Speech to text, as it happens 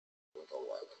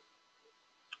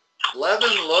11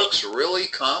 looks really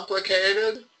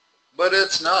complicated, but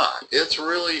it's not. It's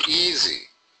really easy.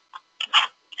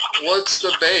 What's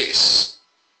the base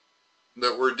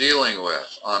that we're dealing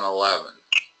with on 11?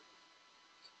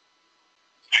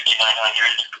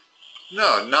 5900.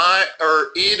 No, 9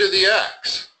 or e to the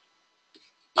x.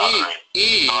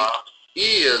 E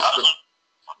is the.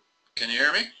 Can you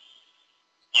hear me?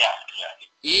 Yeah.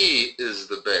 E is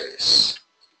the base.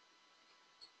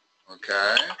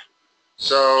 Okay?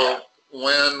 So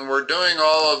when we're doing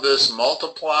all of this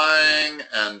multiplying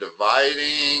and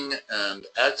dividing and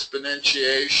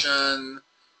exponentiation,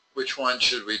 which one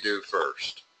should we do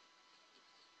first?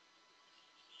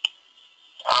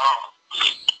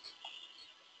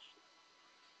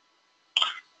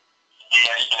 The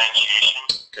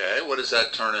exponentiation. Okay, what does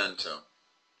that turn into?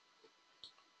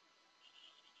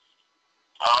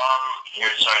 Here,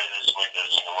 sorry, this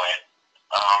window's in the way.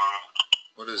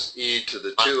 What is e to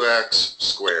the 2x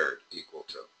squared equal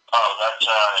to? Oh, that's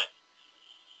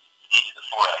e to the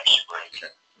 4x squared.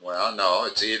 Okay. Well, no,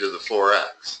 it's e to the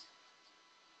 4x.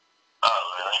 Oh,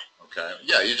 really? Okay.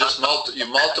 Yeah, you just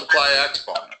multiply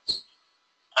exponents.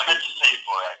 I meant to say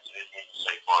 4x. I didn't mean to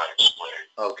say 4x squared.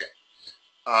 Okay.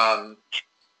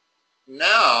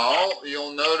 Now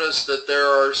you'll notice that there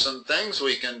are some things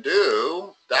we can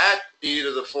do. That e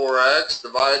to the 4x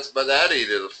divides by that e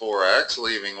to the 4x,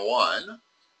 leaving 1.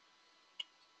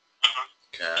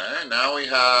 Okay, now we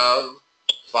have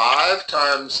 5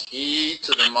 times e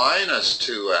to the minus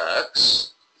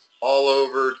 2x all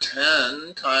over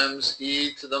 10 times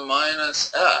e to the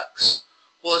minus x.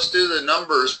 Well, let's do the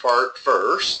numbers part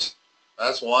first.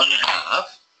 That's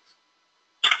 1/2.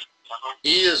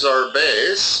 E is our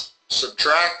base.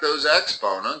 Subtract those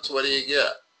exponents. What do you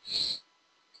get?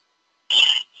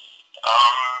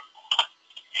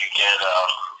 You get,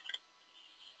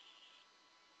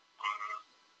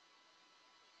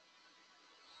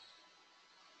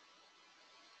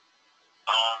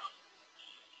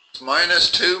 It's minus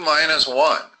 2 minus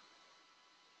 1.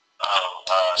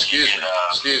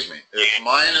 Excuse me. It's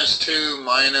minus 2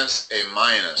 minus a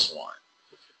minus 1.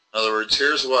 In other words,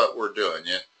 here's what we're doing.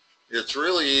 It's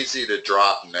really easy to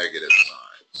drop negative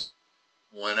signs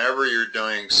whenever you're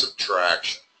doing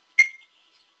subtraction.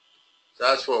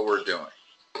 That's what we're doing.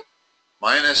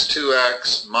 Minus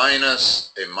 2x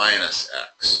minus a minus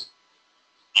x.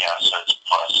 yeah, so it's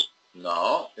plus.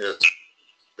 No,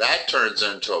 that turns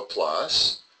into a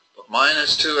plus. But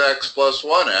minus 2x plus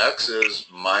 1x is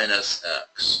minus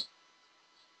x.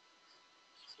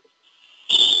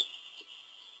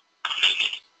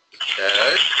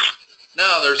 Okay.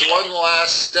 Now there's one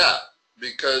last step,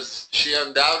 because she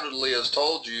undoubtedly has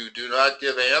told you do not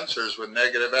give answers with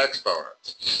negative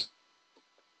exponents.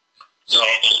 So you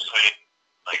just put it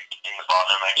like in the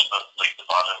bottom exponent, like the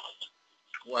bottom.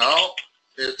 Well,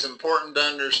 it's important to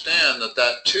understand that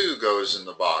that 2 goes in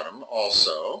the bottom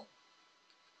also.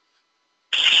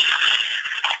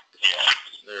 Yeah.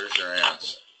 There's your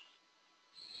answer.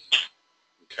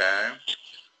 Okay?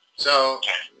 So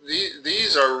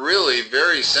these are really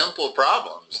very simple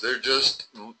problems. They're just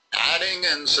adding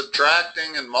and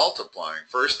subtracting and multiplying.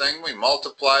 First thing, we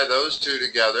multiply those two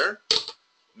together.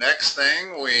 Next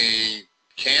thing, we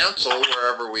cancel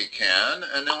wherever we can,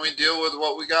 and then we deal with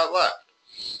what we got left.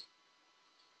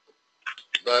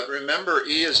 But remember,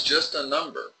 e is just a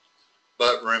number.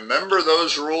 But remember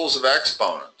those rules of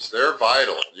exponents. They're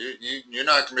vital. You're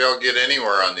not going to be able to get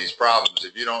anywhere on these problems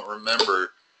if you don't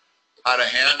remember how to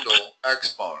handle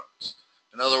exponents.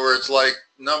 In other words, like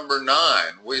number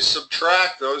 9, we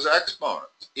subtract those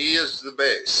exponents. E is the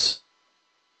base.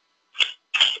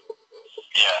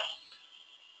 Yeah.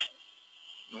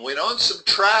 We don't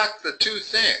subtract the two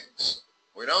things.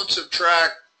 We don't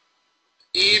subtract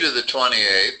e to the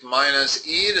 28th minus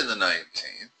e to the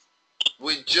 19th.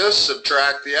 We just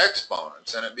subtract the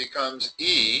exponents, and it becomes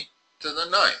e to the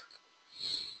 9th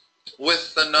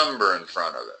with the number in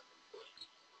front of it.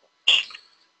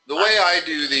 The way I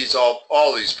do these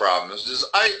all these problems is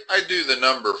I do the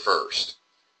number first.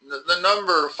 The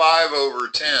number 5 over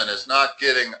 10 is not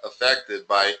getting affected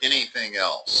by anything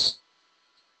else.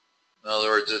 In other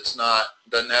words,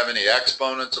 doesn't have any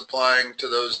exponents applying to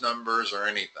those numbers or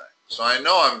anything. So I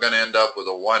know I'm going to end up with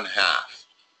a 1/2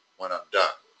 when I'm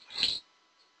done.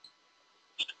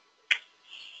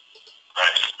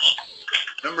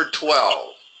 Number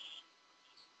 12.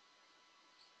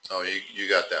 Oh, you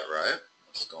got that right.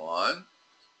 Let's go on.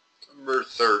 Number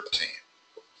 13.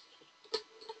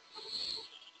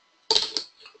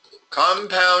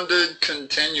 Compounded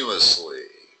continuously.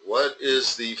 What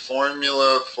is the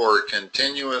formula for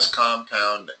continuous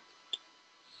compounding?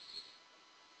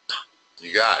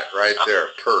 You got it right there,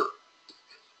 PERT.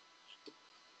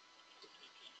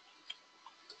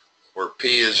 where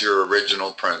P is your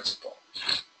original principal.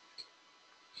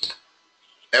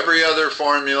 Every other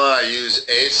formula I use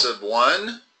a sub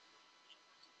 1.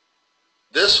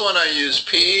 This one I use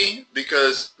P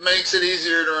because it makes it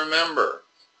easier to remember.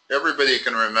 Everybody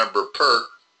can remember perc.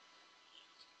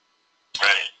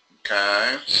 Right.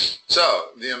 Okay.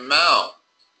 So the amount,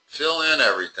 fill in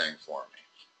everything for me.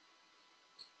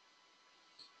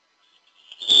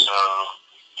 So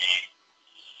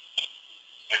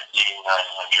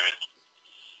 5,900.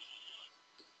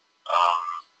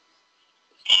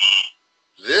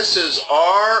 This is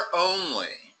R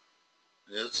only.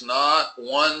 It's not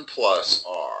 1 plus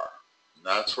R. And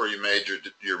that's where you made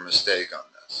your mistake on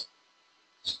this.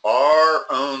 It's R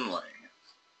only.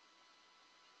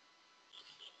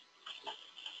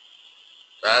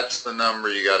 That's the number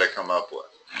you got to come up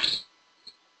with.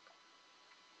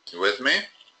 You with me?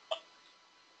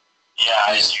 Yeah,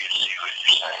 I do see what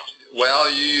you're saying. Well,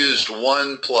 you used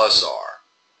 1 plus R.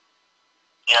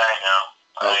 Yeah, I know.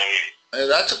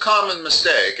 That's a common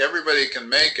mistake. Everybody can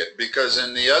make it because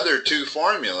in the other two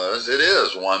formulas it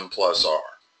is 1 plus R.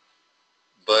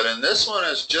 But in this one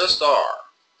it's just R.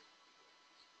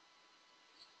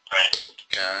 Right.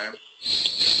 Okay.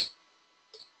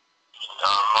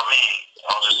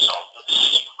 I'll just solve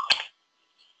this.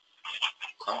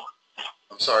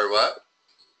 I'm sorry, what?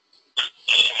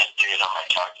 Just gonna do it on my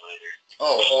calculator.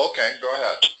 Oh, okay. Go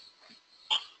ahead.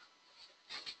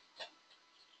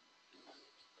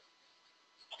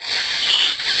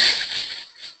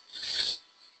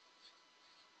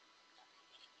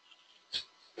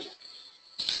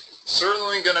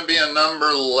 Certainly going to be a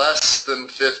number less than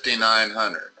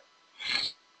 5,900.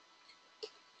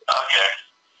 Okay.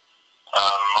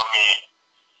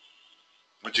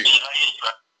 Would you? Should I use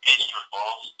for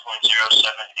both 0.07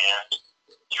 and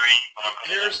 3?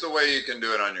 Here's the way you can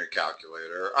do it on your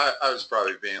calculator. I was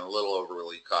probably being a little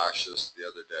overly cautious the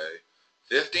other day.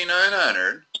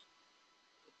 5,900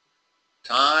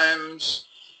 times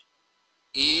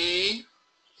E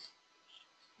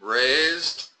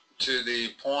raised to the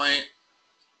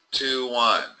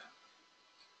 0.21.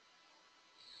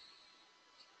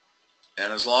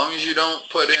 And as long as you don't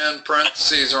put in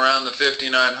parentheses around the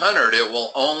 5,900, it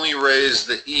will only raise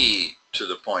the E to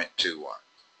the 0.21.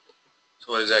 So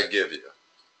what does that give you? It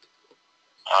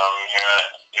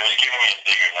was giving me a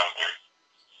bigger number.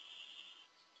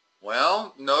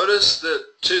 Well, notice that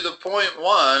to the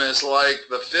 0.1 is like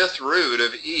the 5th root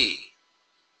of E.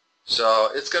 So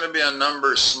it's going to be a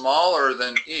number smaller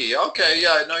than E. Okay,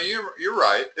 yeah, no, you're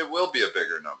right. It will be a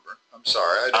bigger number. I'm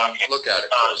sorry, I didn't look at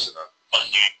it close enough.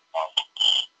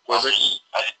 Was it?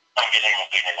 I'm getting a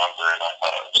bigger number and I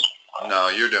thought it was... No,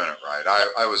 you're doing it right.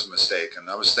 I was mistaken.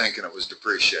 I was thinking it was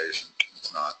depreciation.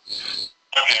 It's not.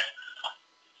 Okay.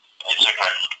 It's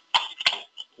okay.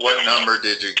 What number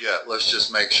did you get? Let's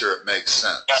just make sure it makes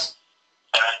sense.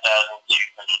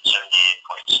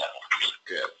 7,278.7.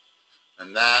 Good.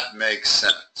 And that makes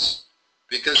sense.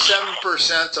 Because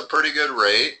 7% is a pretty good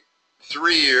rate.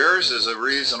 3 years is a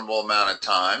reasonable amount of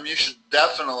time. You should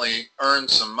definitely earn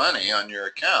some money on your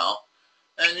account.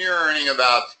 And you're earning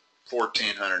about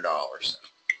 $1,400.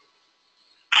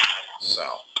 So,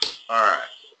 all right.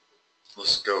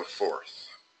 Let's go forth.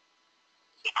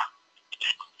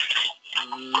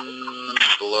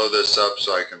 Blow this up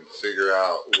so I can figure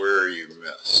out where you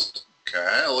missed.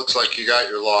 Okay, it looks like you got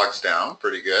your logs down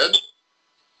pretty good.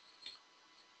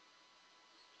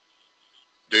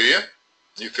 Do you?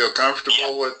 You feel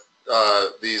comfortable with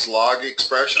these log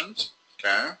expressions?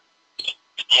 Okay.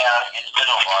 Yeah, it's been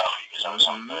a while because I was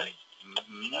on break.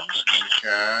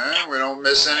 Okay, we don't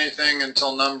miss anything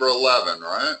until number 11,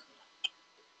 right?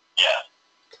 Yeah.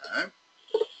 Okay.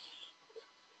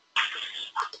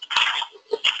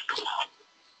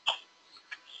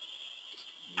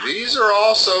 These are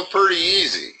also pretty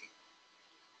easy.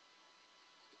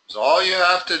 So all you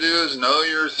have to do is know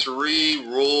your 3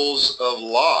 rules of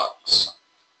logs,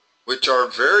 which are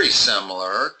very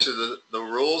similar to the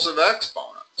rules of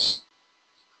exponents.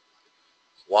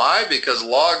 Why? Because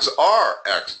logs are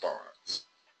exponents.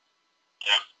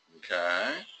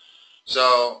 Okay.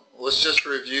 So let's just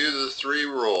review the 3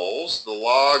 rules. The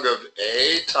log of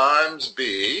A times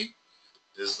B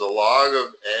is the log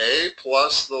of A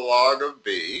plus the log of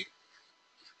B.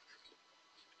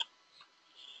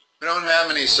 We don't have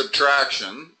any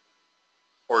subtraction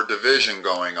or division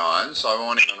going on, so I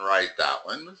won't even write that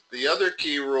one. The other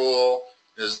key rule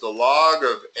is the log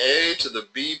of A to the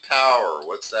B power.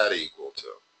 What's that equal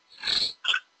to?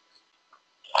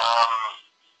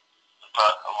 But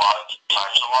a log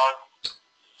times a log?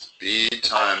 B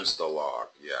times the log,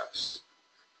 yes.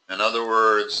 In other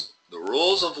words, the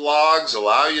rules of logs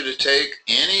allow you to take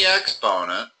any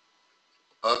exponent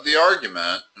of the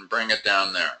argument and bring it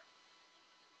down there.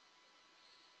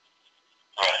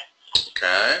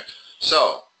 Okay,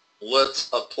 so let's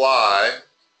apply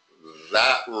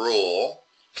that rule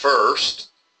first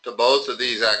to both of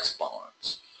these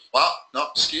exponents. Well, no,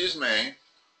 excuse me.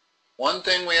 One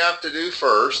thing we have to do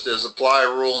first is apply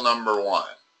rule number 1.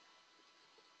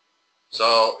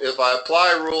 So if I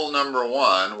apply rule number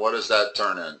 1, what does that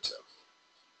turn into?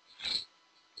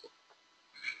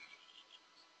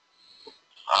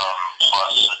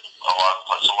 Plus a log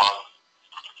plus a log.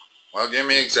 Well, give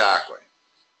me exactly.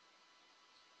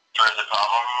 For the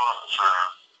problem, for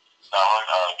that one,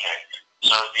 okay.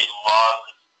 So it'd be log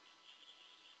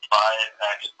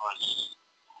 5x plus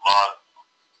log.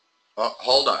 Oh,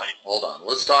 hold on.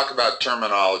 Let's talk about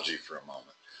terminology for a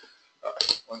moment.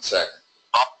 One second.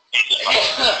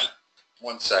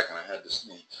 One second, I had to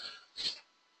sneeze.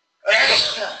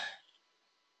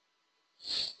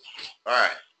 All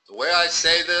right, the way I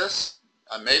say this,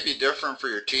 I may be different for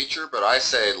your teacher, but I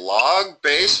say log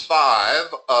base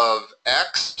 5 of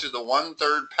x to the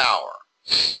 1/3 power.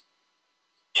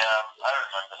 Yeah, I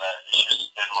remember that. It's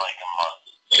just been like a month.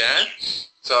 Okay,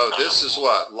 so this is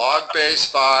what? Log base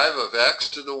 5 of x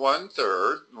to the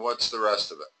 1/3. What's the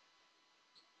rest of it?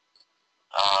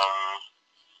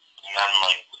 And then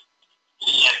like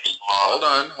 6 log.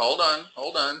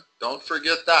 Hold on. Don't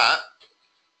forget that.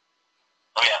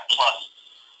 Oh yeah, plus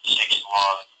 6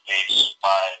 log base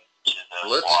 5 to the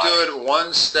Let's y. do it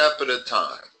one step at a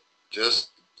time,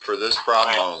 just for this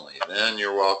problem only. Then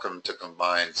you're welcome to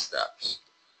combine steps.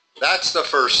 That's the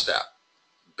first step,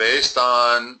 based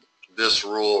on this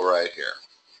rule right here.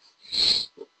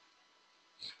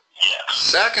 Yeah.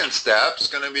 Second step is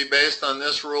going to be based on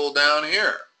this rule down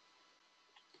here.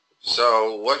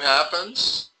 So what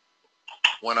happens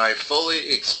when I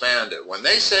fully expand it? When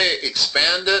they say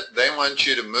expand it, they want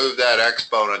you to move that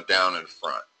exponent down in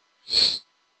front.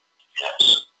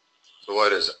 Yes. So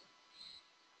what is it?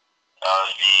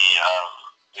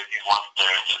 It'd be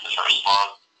 1/3 for the first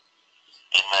log,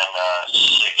 and then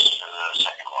 6 for the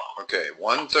second log. Okay,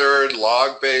 1/3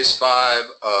 log base 5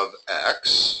 of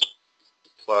x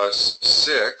plus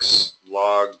 6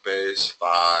 log base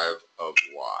 5 of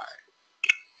y.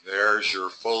 There's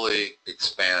your fully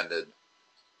expanded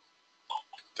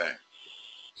thing.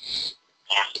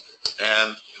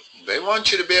 And they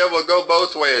want you to be able to go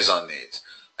both ways on these.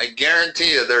 I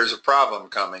guarantee you there's a problem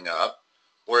coming up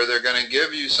where they're going to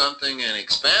give you something in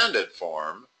expanded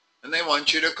form and they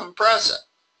want you to compress it.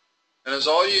 And as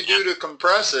all you do to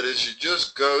compress it is you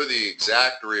just go the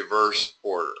exact reverse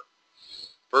order.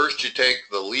 First you take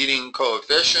the leading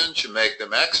coefficients, you make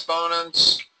them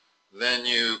exponents, then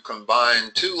you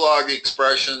combine 2 log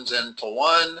expressions into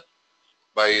one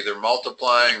by either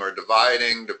multiplying or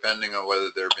dividing, depending on whether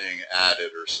they're being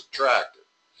added or subtracted.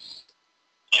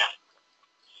 Yeah.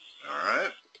 All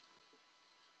right.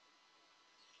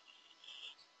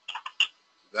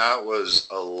 That was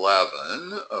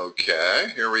 11.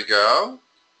 Okay, here we go.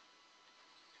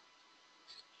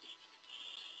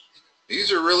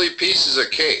 These are really pieces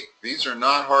of cake. These are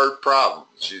not hard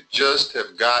problems. You just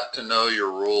have got to know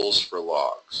your rules for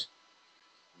logs.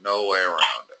 No way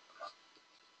around it.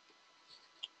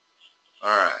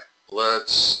 All right,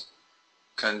 let's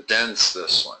condense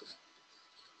this one.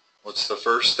 What's the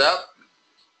first step?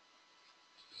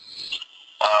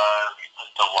 You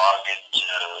put the log into,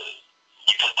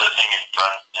 you put the thing in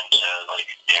front into like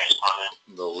the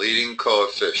exponent. The leading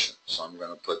coefficient. So I'm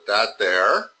going to put that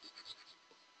there,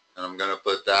 and I'm going to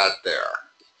put that there.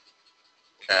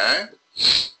 Okay?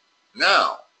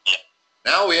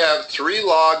 Now we have 3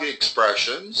 log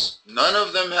expressions. None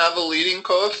of them have a leading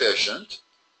coefficient.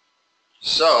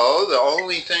 So the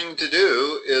only thing to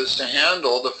do is to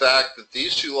handle the fact that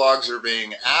these 2 logs are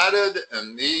being added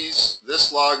and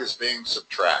this log is being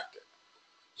subtracted.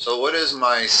 So what is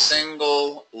my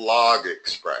single log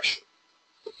expression?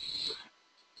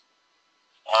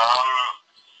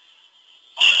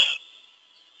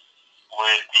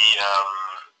 With the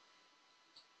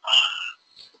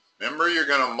Remember, you're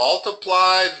going to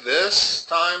multiply this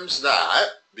times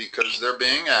that because they're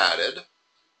being added.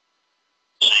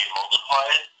 so you multiply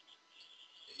it?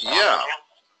 Yeah.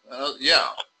 Yeah.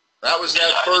 That was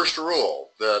that first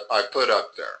rule that I put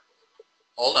up there.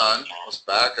 Hold on. Let's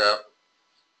back up.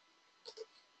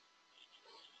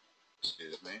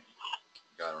 Excuse me.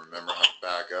 Got to remember how to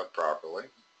back up properly.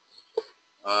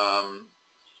 No,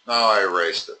 I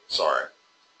erased it. Sorry.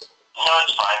 No,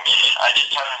 it's fine. I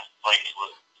just haven't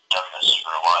done this for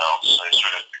a while, so I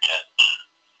sort of forget.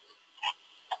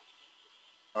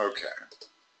 Okay.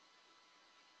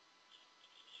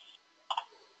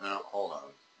 Now, hold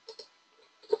on.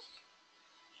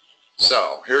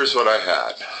 So, here's what I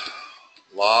had.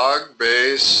 Log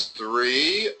base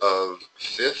 3 of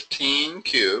 15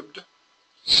 cubed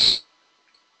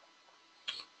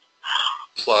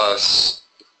plus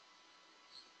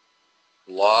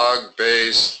log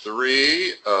base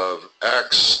 3 of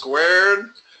x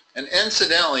squared. And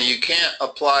incidentally, you can't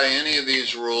apply any of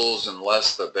these rules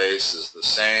unless the base is the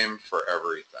same for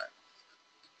everything.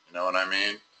 You know what I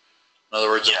mean? In other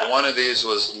words, if one of these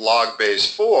was log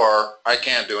base 4, I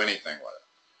can't do anything with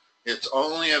it. It's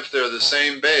only if they're the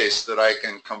same base that I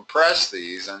can compress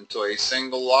these into a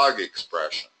single log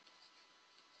expression.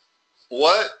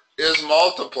 What is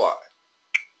multiply?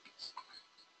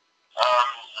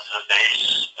 The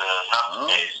base, not the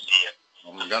base,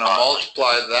 I'm going to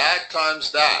multiply that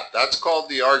times that. That's called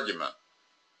the argument.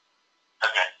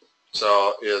 Okay.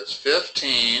 So it's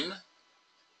 15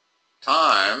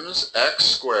 times x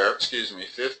squared,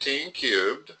 15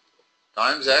 cubed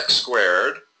times x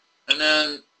squared, and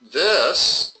then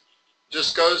this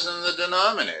just goes in the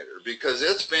denominator because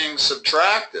it's being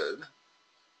subtracted.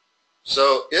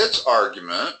 So its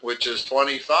argument, which is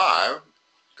 25,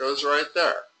 goes right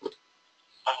there.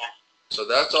 Okay. So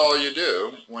that's all you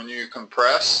do when you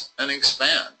compress and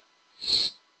expand.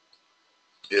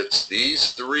 It's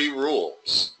these 3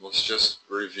 rules. Let's just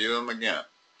review them again.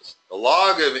 The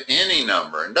log of any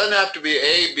number, and it doesn't have to be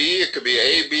AB, it could be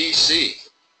ABC.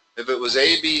 If it was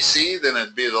ABC, then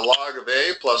it'd be the log of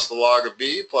A plus the log of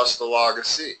B plus the log of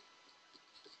C.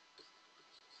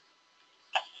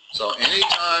 So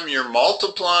anytime you're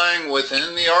multiplying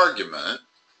within the argument,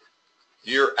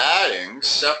 you're adding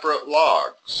separate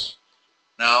logs.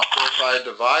 Now, if I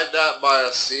divide that by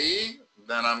a C,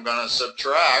 then I'm going to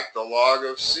subtract the log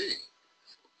of C.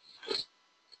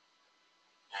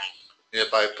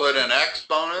 If I put an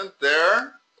exponent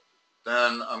there,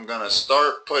 then I'm going to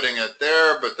start putting it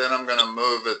there, but then I'm going to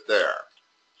move it there.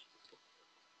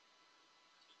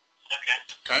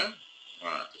 Okay?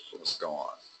 All right, let's go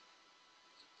on.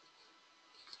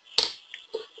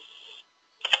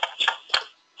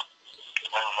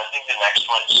 I think the next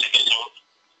one is 16.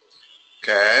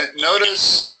 Okay,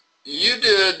 notice you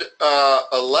did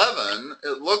 11.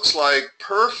 It looks like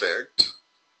perfect,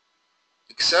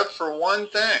 except for one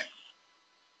thing.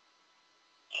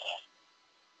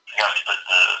 You have to put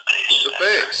the base. The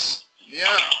base.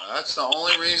 Yeah, that's the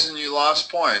only reason you lost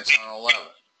points on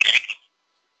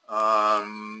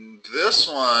 11. This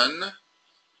one,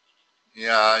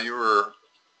 yeah, you were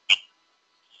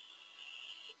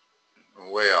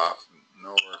way off,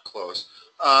 nowhere close.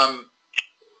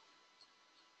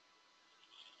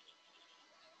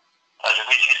 Did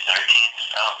we do 13?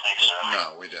 I don't think so.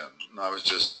 No, we didn't. I was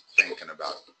just thinking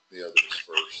about the others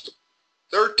first.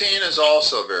 13 is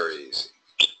also very easy.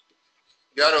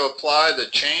 You got to apply the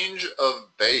change of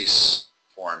base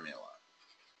formula.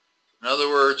 In other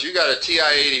words, you got a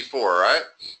TI-84, right?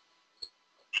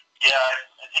 Yeah,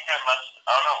 I think I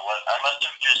don't know what, I must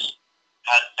have just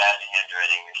had bad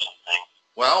handwriting or something.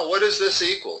 Well, what is this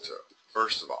equal to,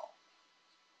 first of all?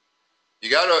 You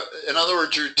got to, in other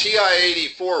words, your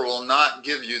TI-84 will not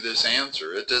give you this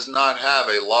answer. It does not have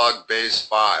a log base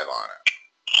 5 on it.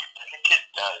 I think it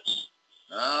does.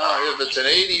 If it's an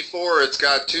 84, it's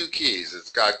got 2 keys. It's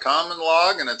got common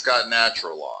log and it's got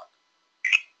natural log.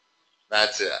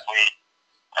 That's it. Wait,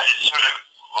 I just sort of,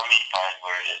 let me find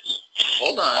where it is.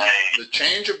 Hold on. The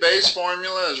change of base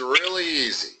formula is really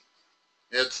easy.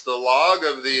 It's the log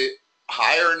of the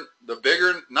higher, the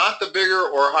bigger, not the bigger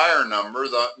or higher number,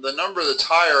 the number that's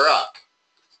higher up,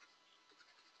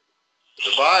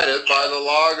 divided by the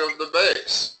log of the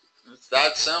base. It's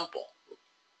that simple.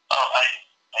 Oh,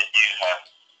 I do have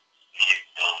the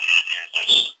capability to do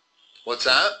this. What's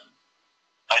that?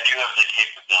 I do have the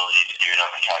capability to do it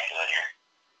on my calculator.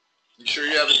 You sure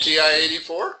you have a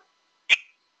TI-84?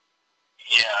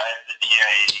 Yeah, I have the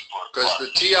TI-84 Because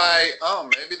the TI, oh,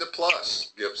 maybe the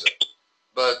plus gives it.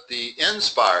 But the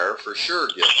Inspire for sure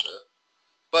gives it.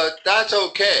 But that's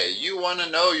okay. You want to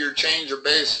know your change of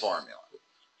base formula.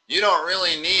 You don't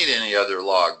really need any other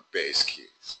log base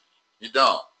keys. You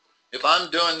don't. If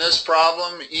I'm doing this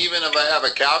problem, even if I have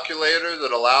a calculator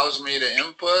that allows me to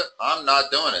input, I'm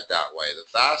not doing it that way. The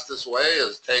fastest way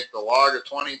is take the log of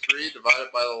 23 divided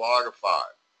by the log of 5.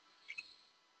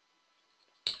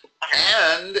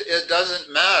 And it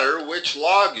doesn't matter which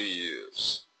log you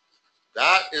use.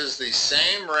 That is the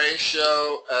same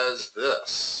ratio as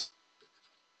this,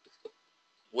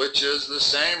 which is the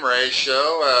same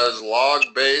ratio as log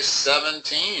base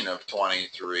 17 of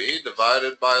 23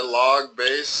 divided by log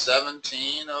base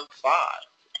 17 of 5.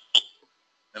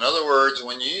 In other words,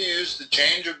 when you use the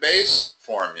change of base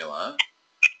formula,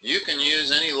 You can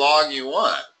use any log you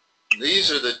want.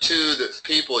 These are the two that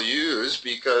people use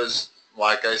because,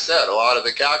 like I said, a lot of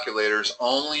the calculators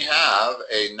only have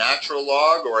a natural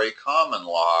log or a common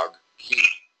log key.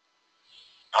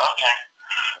 Okay.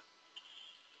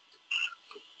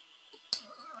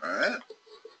 Alright.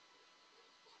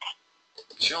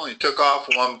 She only took off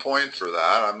 1 point for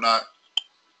that. I'm not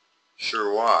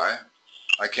sure why.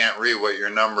 I can't read what your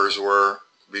numbers were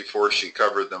before she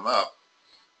covered them up.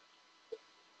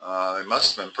 They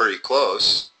must have been pretty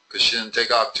close because she didn't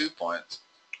take off 2 points.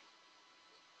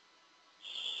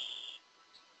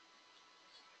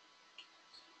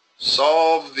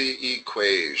 Solve the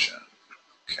equation.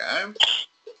 Okay.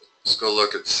 Let's go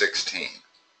look at 16.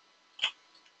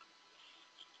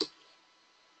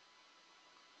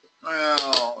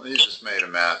 Well, you just made a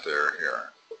math error here.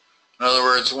 In other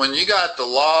words, when you got the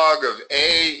log of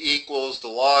A equals the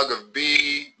log of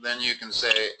B, then you can say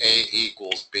A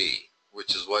equals B,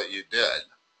 which is what you did.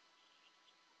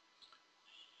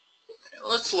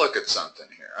 Let's look at something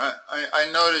here. I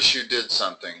notice you did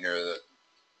something here that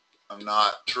I'm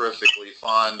not terrifically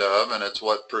fond of, and it's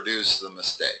what produced the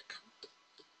mistake.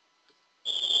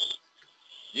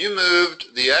 You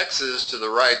moved the x's to the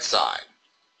right side.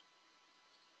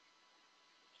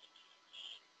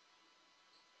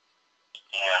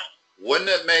 Yeah. Wouldn't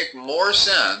it make more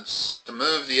sense to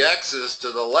move the x's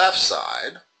to the left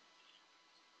side?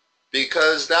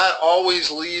 Because that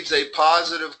always leaves a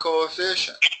positive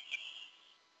coefficient.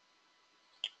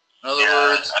 In other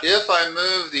words, if I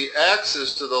move the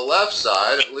x's to the left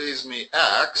side, it leaves me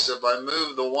x. If I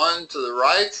move the 1 to the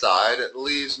right side, it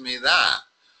leaves me that.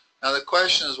 Now the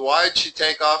question is, why did she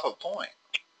take off a point?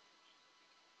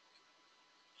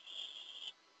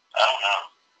 I don't know.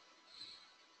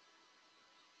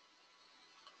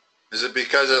 Is it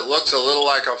because it looks a little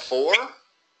like a 4?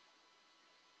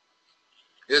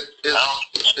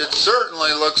 It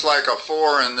certainly looks like a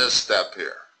 4 in this step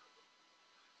here.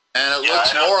 And it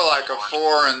looks more like a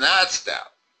 4 in that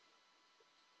step.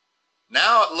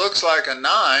 Now it looks like a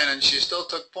 9 and she still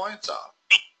took points off.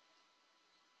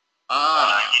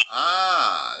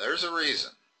 There's a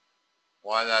reason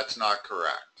why that's not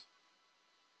correct.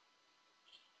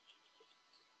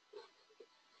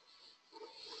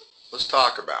 Let's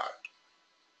talk about it.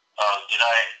 Did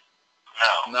I?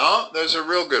 No. No, there's a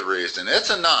real good reason. It's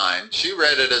a 9. She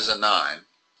read it as a 9.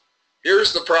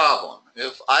 Here's the problem.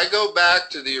 If I go back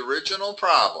to the original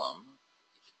problem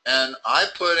and I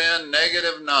put in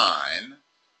 -9,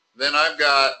 then I've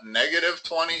got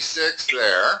 -26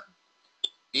 there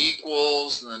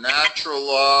equals the natural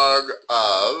log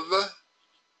of,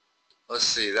 let's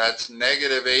see, that's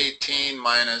 -18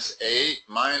 minus 8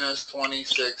 minus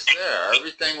 26 there.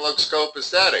 Everything looks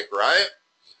copacetic, right?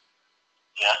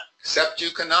 Yeah. Except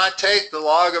you cannot take the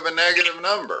log of a negative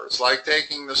number. It's like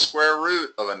taking the square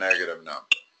root of a negative number.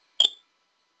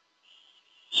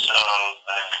 So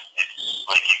it's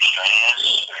like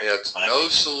extraneous? It's no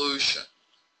solution.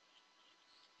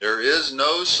 There is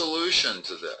no solution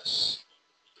to this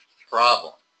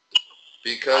problem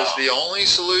because the only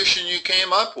solution you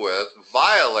came up with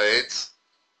violates,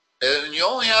 and you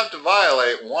only have to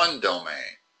violate one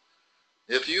domain.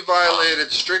 If you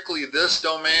violated strictly this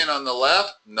domain on the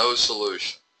left, no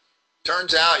solution.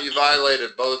 Turns out you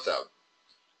violated both of them.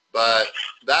 But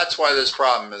that's why this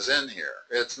problem is in here.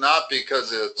 It's not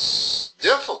because it's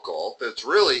difficult. It's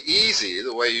really easy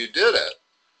the way you did it.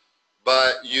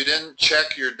 But you didn't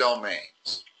check your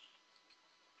domains.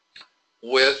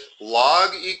 With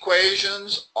log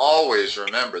equations, always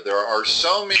remember there are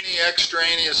so many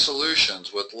extraneous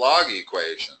solutions with log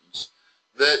equations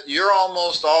that you're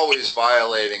almost always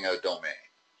violating a domain.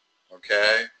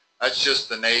 Okay? That's just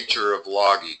the nature of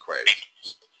log equations.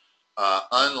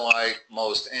 Unlike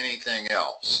most anything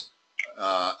else.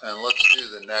 And let's do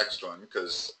the next one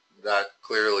because that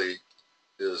clearly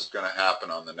is going to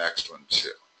happen on the next one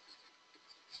too.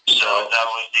 So that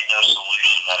would be no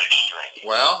solution, not extraneous.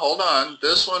 Well, hold on.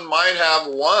 This one might have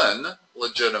one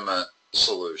legitimate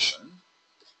solution,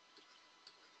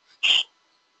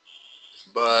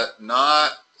 but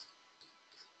not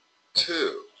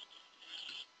two.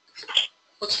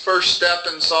 What's the first step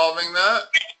in solving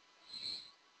that?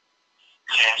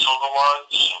 Cancel the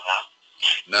logs?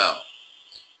 No.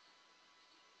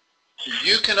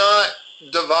 You cannot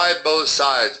divide both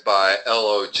sides by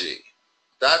log.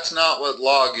 That's not what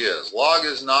log is. Log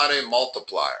is not a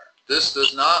multiplier. This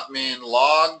does not mean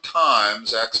log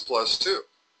times x plus 2.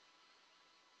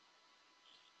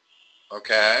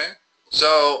 Okay?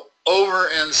 So over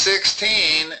in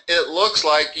 16, it looks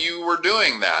like you were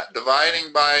doing that,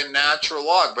 dividing by natural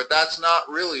log, but that's not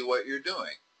really what you're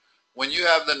doing. when you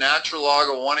have the natural log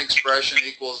of one expression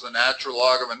equals the natural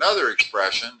log of another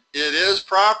expression, it is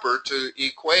proper to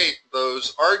equate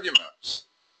those arguments.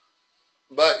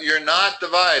 But you're not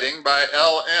dividing by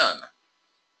ln.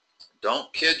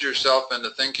 Don't kid yourself into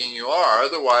thinking you are,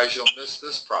 otherwise you'll miss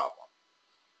this problem.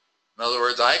 In other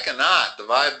words, I cannot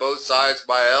divide both sides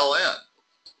by ln.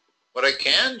 What I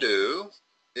can do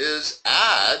is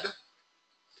add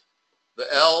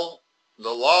the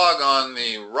log on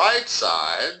the right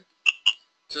side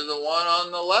to the one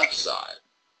on the left side.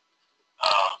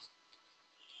 All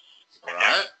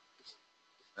right?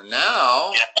 And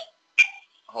now,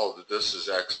 hold it, this is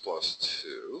x plus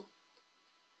 2.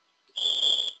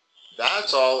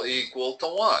 That's all equal to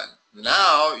 1.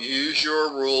 Now use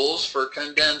your rules for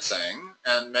condensing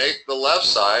and make the left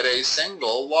side a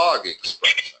single log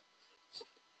expression.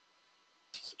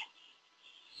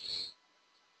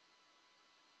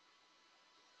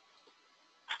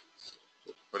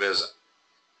 What is it?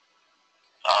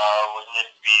 Wouldn't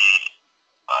it be,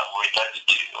 wait, that's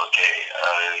 2, okay,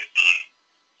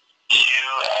 the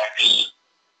 2x.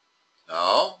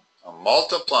 No, I'm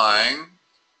multiplying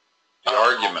the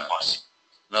arguments.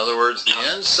 In other words, the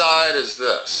inside is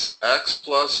this, x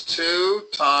plus 2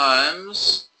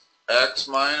 times x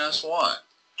minus 1.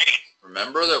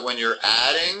 Remember that when you're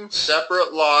adding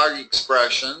separate log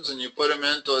expressions and you put them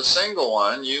into a single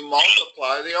one, you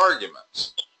multiply the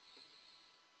arguments.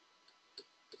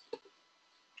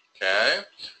 Okay?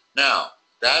 Now,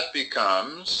 that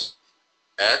becomes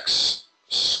x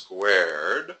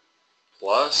squared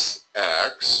plus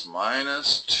x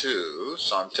minus 2.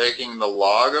 So I'm taking the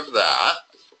log of that.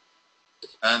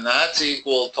 And that's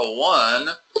equal to 1.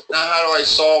 Now how do I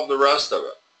solve the rest of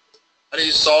it? How do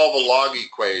you solve a log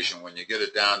equation when you get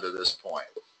it down to this point?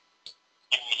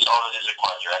 Can you solve it as a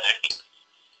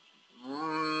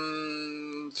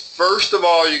quadratic? First of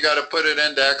all, you got to put it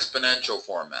into exponential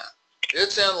format.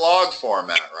 It's in log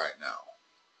format right now.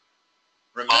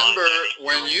 Remember,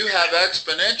 when you have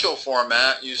exponential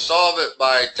format, you solve it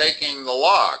by taking the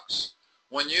logs.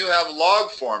 When you have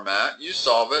log format, you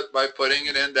solve it by putting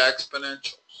it into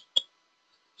exponentials.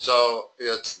 So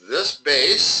it's this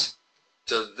base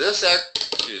to this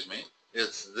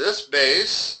it's this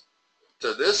base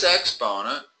to this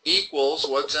exponent equals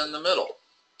what's in the middle.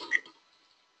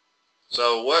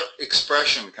 So what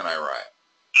expression can I write?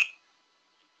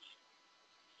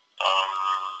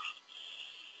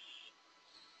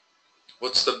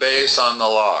 What's the base on the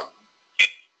log? 1.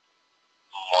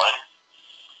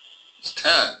 It's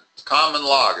 10. It's common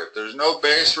log. If there's no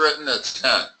base written, it's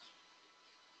 10.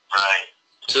 Right.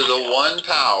 To the 1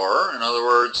 power, in other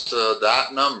words, to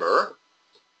that number,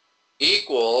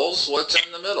 equals what's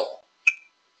in the middle?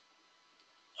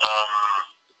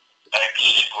 X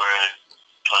squared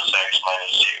plus x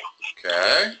minus 2.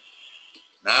 Okay.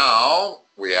 Now,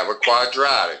 we have a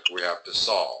quadratic we have to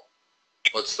solve.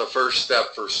 What's the first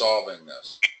step for solving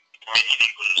this? Make it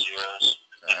equal to zeros.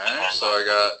 Okay, so I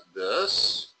got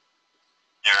this.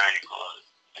 0 equals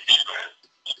x squared.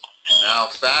 Now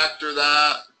factor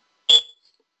that.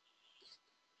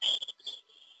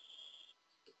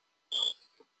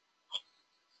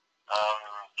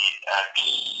 The x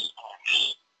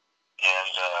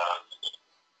and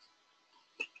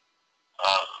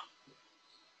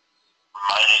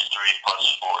minus 3 plus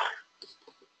 4.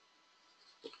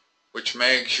 Which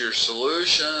makes your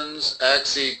solutions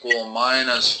x equal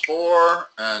minus 4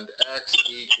 and x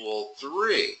equal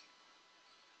 3.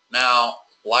 Now,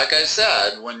 like I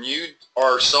said, when you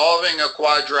are solving a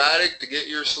quadratic to get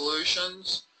your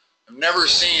solutions, I've never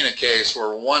seen a case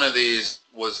where one of these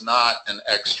was not an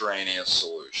extraneous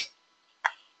solution.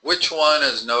 Which one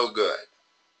is no good?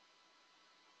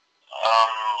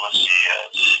 Let's see,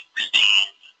 16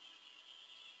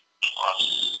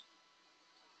 plus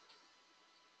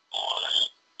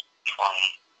 20.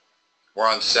 We're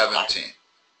on 17. Can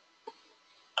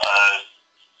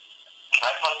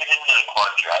I plug it into the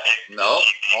quadratic? No,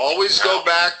 always go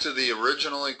back to the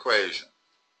original equation.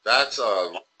 That's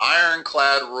a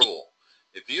ironclad rule.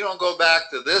 If you don't go back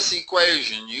to this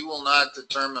equation, you will not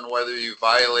determine whether you're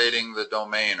violating the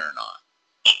domain or not.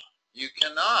 You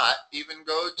cannot even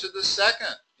go to the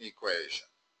second equation.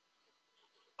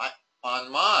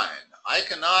 On mine, I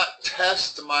cannot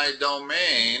test my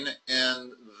domain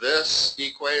in this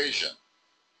equation.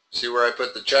 See where I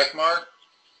put the check mark?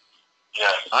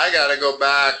 Yeah. I got to go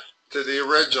back to the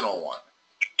original one.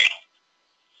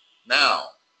 Now,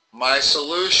 my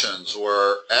solutions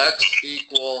were x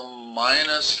equal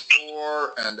minus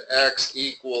 4 and x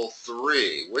equal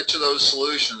 3. Which of those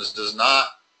solutions does not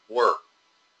work?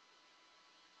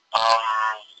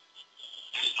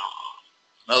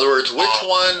 In other words,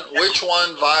 which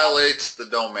one violates the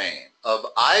domain of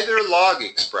either log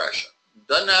expression?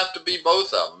 Doesn't have to be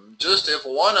both of them. Just if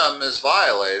one of them is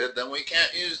violated, then we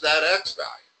can't use that x value.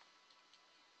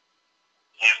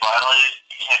 If violated,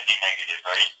 it can't be negative,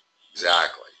 right?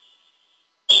 Exactly.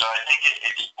 So I think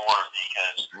it's 4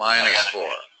 because... Minus 4.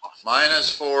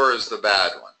 Minus 4 is the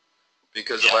bad one.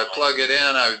 Because if I plug it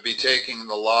in, I would be taking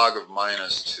the log of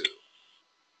minus 2.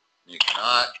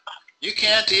 You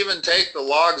can't even take the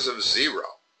logs of 0.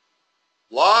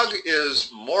 Log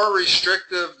is more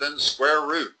restrictive than square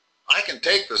root. I can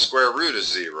take the square root of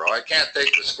 0. I can't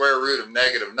take the square root of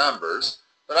negative numbers,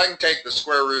 but I can take the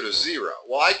square root of 0.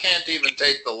 Well, I can't even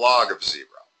take the log of 0.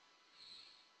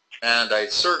 And I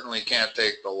certainly can't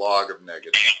take the log of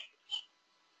negative numbers.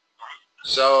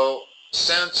 So,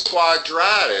 since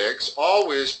quadratics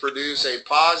always produce a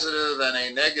positive and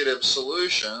a negative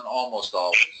solution, almost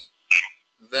always,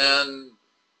 then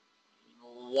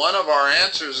one of our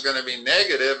answers is going to be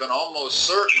negative, and almost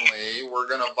certainly we're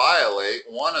going to violate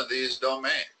one of these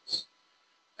domains.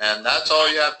 And that's all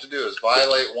you have to do is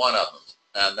violate one of them,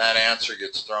 and that answer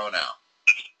gets thrown out.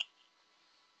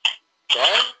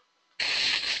 Okay?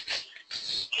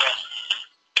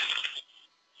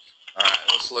 All right,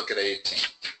 let's look at 18.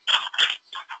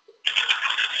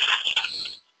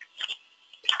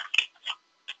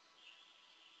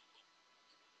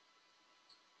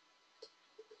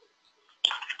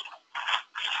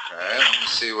 Okay, let me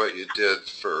see what you did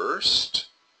first.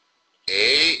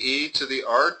 AE to the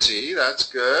RT,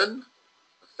 that's good.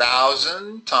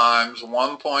 1,000 times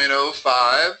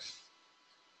 1.05.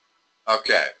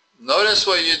 Okay, notice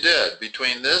what you did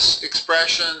between this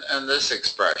expression and this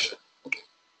expression.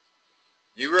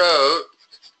 You wrote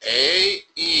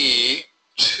AE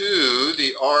to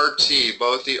the RT.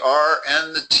 Both the R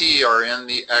and the T are in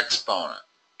the exponent.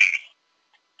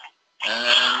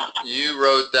 And you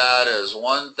wrote that as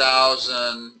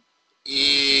 1,000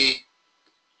 E.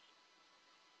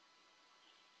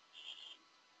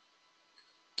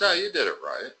 No, you did it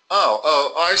right.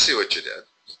 Oh, I see what you did.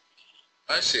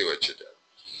 I see what you did.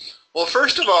 Well,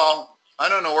 first of all, I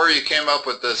don't know where you came up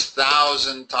with this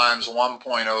 1,000 times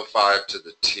 1.05 to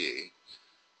the T.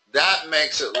 That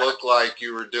makes it look like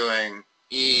you were doing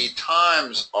E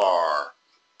times R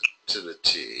to the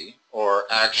T, or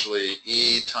actually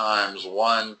E times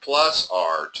 1 plus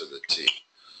R to the T.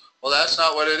 Well, that's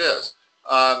not what it is.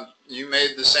 You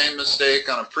made the same mistake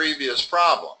on a previous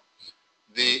problem.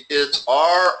 It's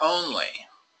R only.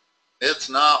 It's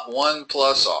not 1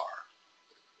 plus R.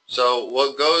 So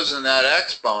what goes in that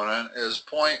exponent is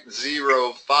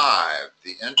 0.05,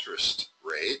 the interest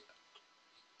rate,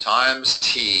 times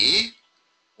T.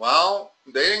 Well,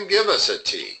 they didn't give us a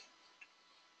T.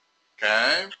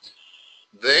 Okay?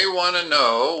 They want to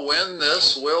know when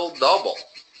this will double.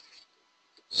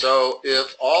 So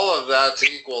if all of that's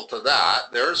equal to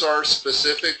that, there's our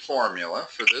specific formula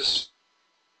for this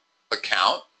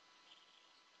account.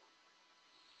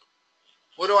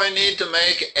 What do I need to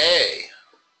make A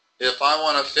if I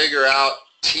want to figure out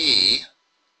T?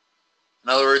 In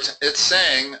other words, it's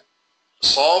saying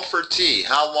solve for T.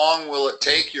 How long will it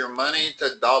take your money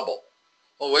to double?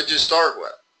 Well, what'd you start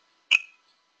with?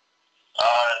 Well,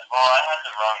 I had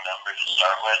the wrong number to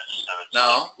start with, so it's...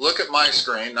 No, look at my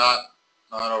screen, not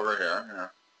over here.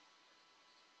 Here.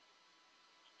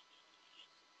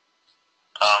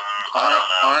 I don't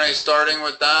know. Aren't I starting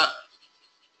with that?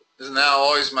 Isn't that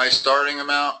always my starting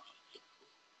amount?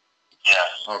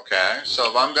 Yeah. Okay, so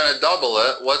if I'm going to double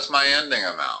it, what's my ending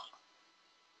amount?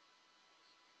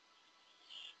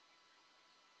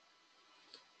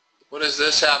 What does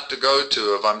this have to go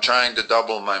to if I'm trying to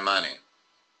double my money?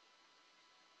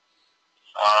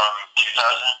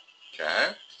 2,000.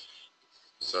 Okay,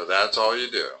 so that's all you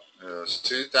do. Is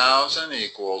 2,000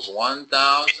 equals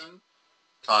 1,000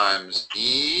 times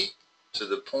E to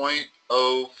the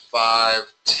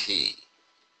 0.05 T.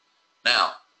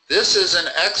 Now, this is an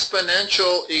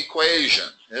exponential equation.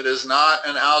 It is not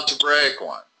an algebraic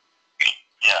one.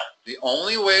 Yeah. The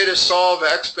only way to solve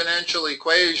exponential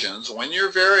equations when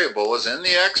your variable is in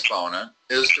the exponent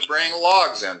is to bring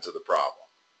logs into the problem.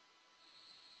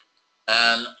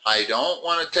 And I don't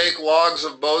want to take logs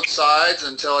of both sides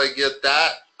until I get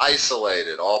that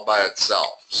isolated all by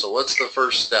itself. So what's the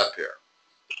first step here?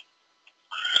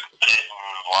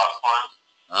 Log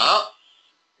form?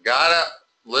 Gotta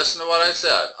listen to what I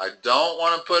said. I don't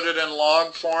want to put it in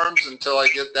log forms until I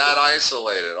get that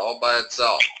isolated all by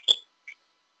itself.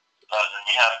 Then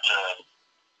you have to...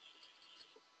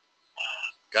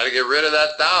 Got to get rid of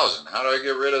that 1,000. How do I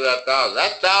get rid of that 1,000?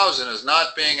 That 1,000 is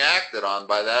not being acted on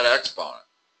by that exponent.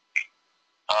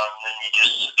 Then you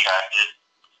just subtract it.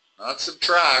 Not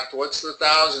subtract. What's the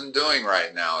 1,000 doing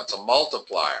right now? It's a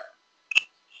multiplier.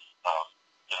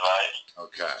 Divide.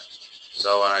 Okay.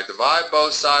 So when I divide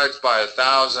both sides by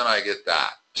 1,000, I get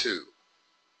that, 2.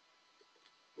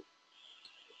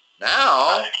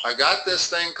 Now, I got this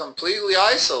thing completely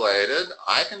isolated.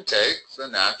 I can take the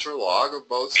natural log of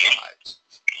both sides.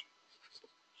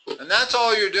 And that's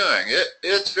all you're doing.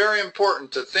 It's very important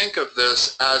to think of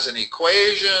this as an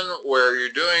equation where you're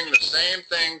doing the same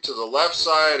thing to the left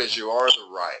side as you are the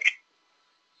right.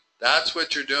 That's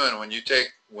what you're doing when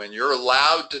you're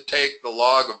allowed to take the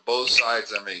log of both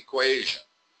sides of an equation.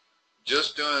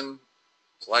 Just doing,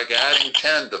 it's like adding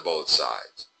 10 to both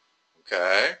sides.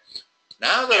 Okay?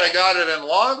 Now that I got it in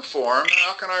log form,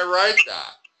 how can I write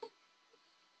that?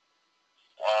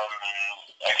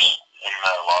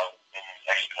 In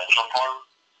exponential form?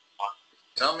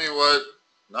 Tell me what,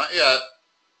 not yet,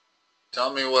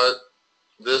 tell me what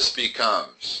this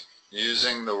becomes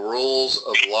using the rules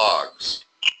of logs.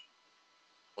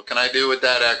 What can I do with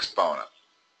that exponent?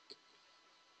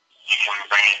 You can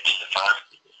bring it to the front.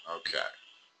 Okay,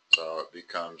 so it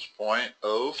becomes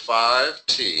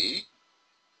 0.05t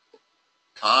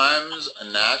times a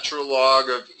natural log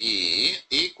of e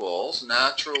equals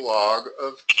natural log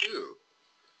of 2.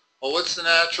 Well, what's the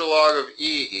natural log of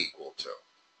e equal to?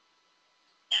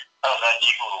 Oh, that's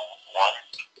equal to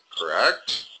 1.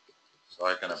 Correct. So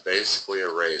I can basically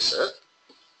erase it.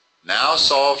 Now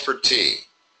solve for t.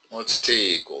 What's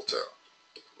t equal to?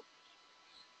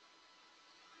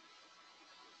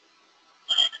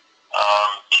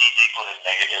 T is equal to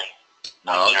negative.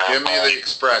 No, give me the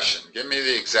expression. Give me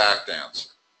the exact answer.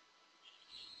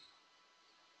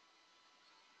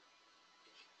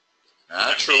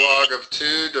 Natural log of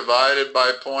 2 divided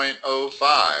by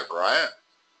 0.05, right?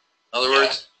 In other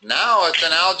words, now it's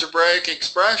an algebraic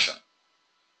expression.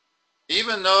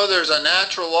 Even though there's a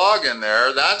natural log in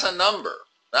there, that's a number.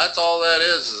 That's all that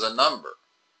is a number.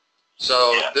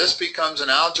 So this becomes an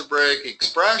algebraic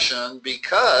expression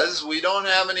because we don't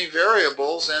have any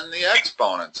variables in the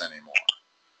exponents anymore.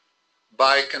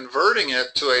 By converting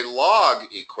it to a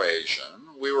log equation,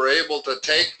 we were able to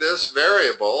take this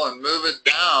variable and move it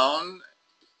down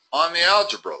on the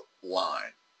algebra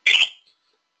line.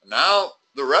 Now,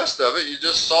 the rest of it, you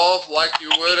just solve like you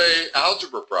would an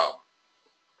algebra problem.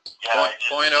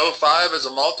 0.05 is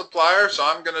a multiplier, so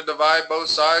I'm going to divide both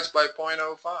sides by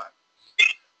 0.05.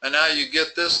 And now you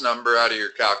get this number out of your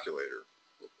calculator.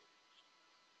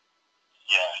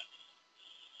 Yeah.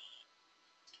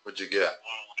 What'd you get?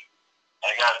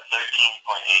 I got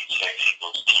 13.86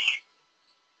 equals t.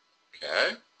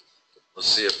 Okay. Let's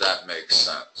see if that makes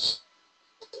sense.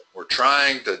 We're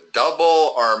trying to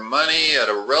double our money at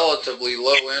a relatively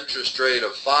low interest rate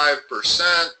of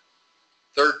 5%.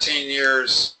 13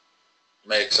 years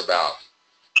makes about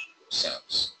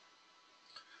sense.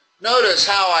 Notice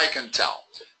how I can tell.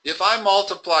 If I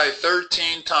multiply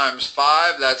 13 times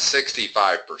 5, that's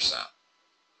 65%.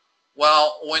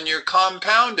 Well, when you're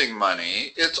compounding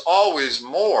money, it's always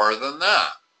more than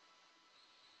that.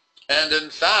 And in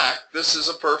fact, this is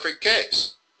a perfect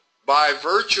case. By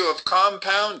virtue of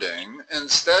compounding,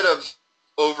 instead of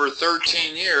over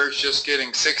 13 years just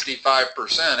getting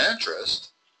 65% interest,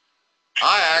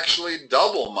 I actually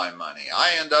double my money.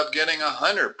 I end up getting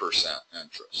 100%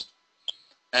 interest.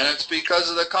 And it's because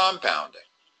of the compounding.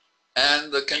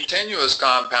 And the continuous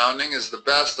compounding is the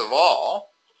best of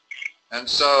all. And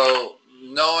so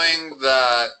knowing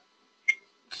that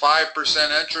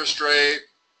 5% interest rate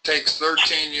takes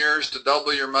 13 years to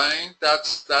double your money,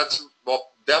 that's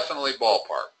well, definitely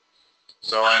ballpark.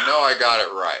 So I know I got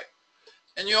it right.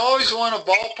 And you always want a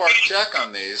ballpark check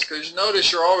on these because you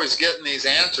notice you're always getting these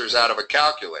answers out of a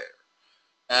calculator.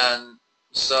 And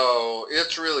so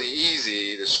it's really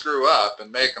easy to screw up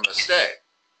and make a mistake.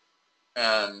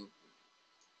 And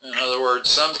in other words,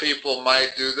 some people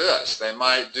might do this. They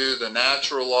might do the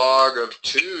natural log of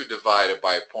 2 divided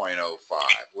by 0.05,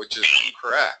 which is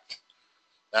incorrect.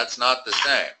 That's not the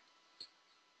same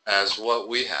as what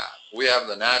we have. We have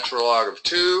the natural log of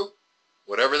 2,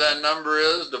 whatever that number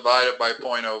is, divided by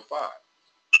 0.05. All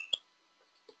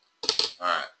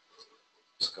right,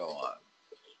 let's go on.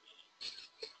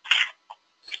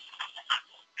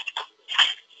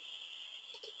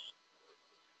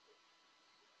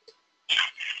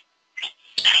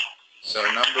 So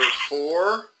number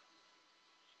 4,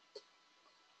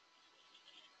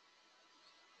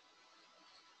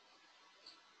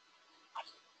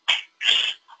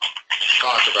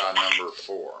 talk about number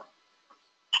 4.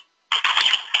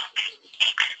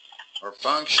 Our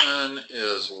function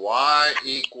is y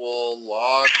equal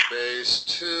log base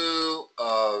 2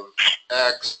 of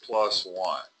x plus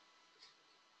 1.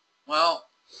 Well,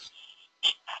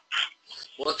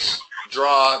 let's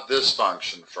draw this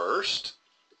function first.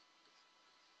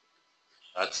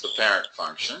 That's the parent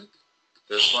function.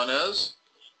 This one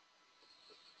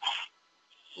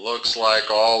looks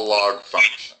like all log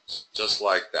functions, just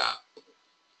like that.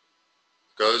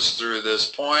 Goes through this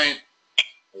point,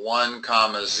 1,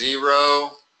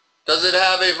 0. Does it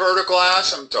have a vertical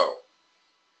asymptote?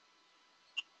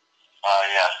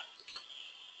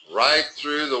 Yeah. Right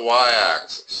through the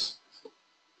y-axis.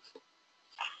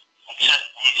 You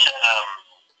said,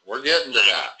 we're getting to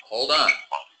that. Hold on.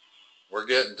 We're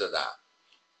getting to that.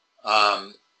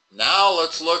 Now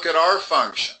let's look at our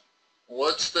function.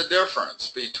 What's the difference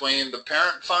between the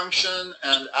parent function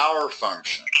and our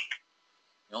function?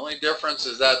 The only difference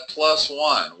is that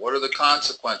 +1. What are the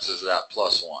consequences of that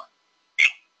 +1?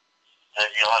 That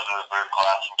you'll have a vertical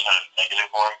asymptote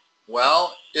 -1?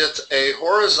 Well, it's a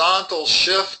horizontal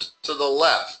shift to the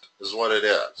left is what it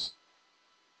is.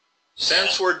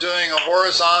 Since we're doing a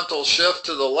horizontal shift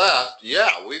to the left,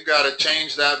 yeah, we've got to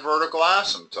change that vertical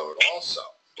asymptote also.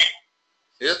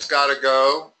 It's got to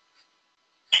go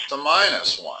to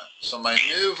 -1. So my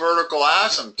new vertical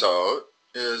asymptote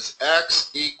is x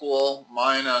equal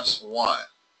 -1.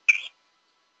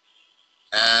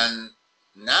 And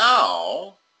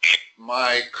now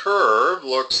my curve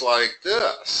looks like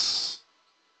this.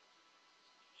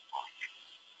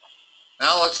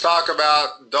 Now let's talk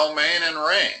about domain and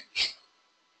range.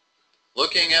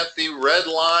 Looking at the red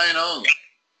line only.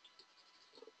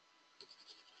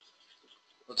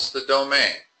 What's the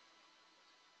domain?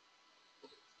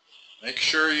 Make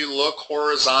sure you look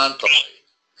horizontally,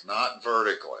 not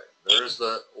vertically. There's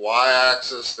the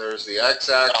y-axis, there's the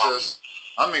x-axis.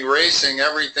 I'm erasing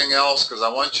everything else because I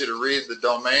want you to read the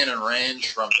domain and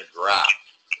range from the graph.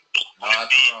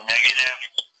 Not from... negative,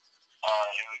 it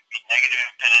would be negative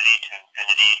infinity to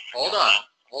infinity.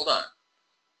 Hold on.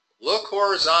 Look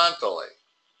horizontally.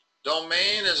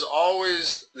 Domain is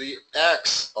always the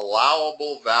x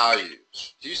allowable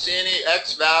values. Do you see any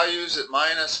x values at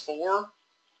 -4?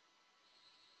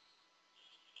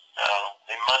 No,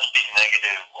 they must be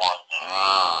 -1.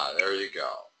 Ah, there you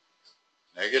go.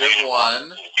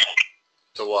 -1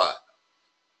 to what?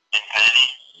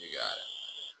 Infinity. You got it.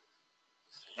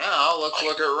 Now let's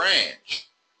look at range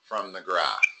from the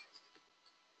graph.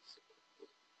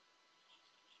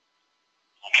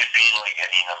 It could be like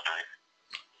any number.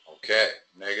 Okay,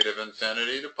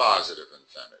 -infinity to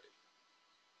 +infinity.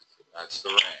 That's the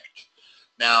range.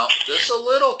 Now, this is a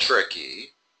little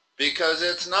tricky because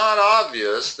it's not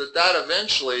obvious that that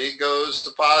eventually goes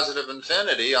to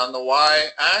 +infinity on the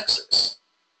y-axis.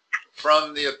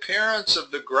 From the appearance of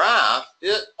the graph,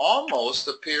 it almost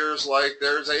appears like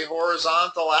there's a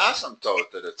horizontal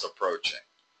asymptote that it's approaching,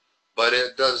 but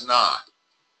it does not.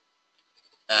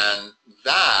 And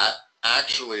that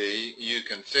actually you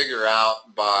can figure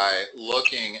out by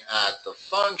looking at the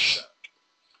function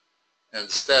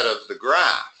instead of the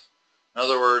graph. In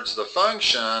other words, the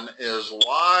function is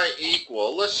y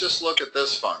equal, let's just look at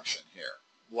this function here,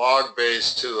 log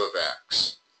base 2 of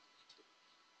x.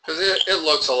 Because it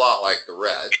looks a lot like the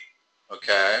red,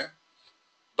 okay?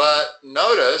 But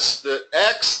notice that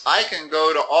x, I can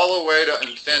go to all the way to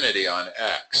infinity on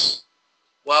x.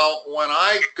 Well, when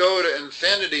I go to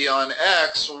infinity on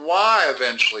x, y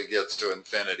eventually gets to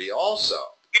infinity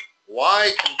also.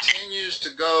 Y continues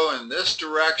to go in this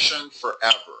direction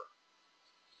forever.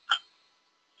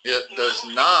 It does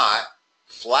not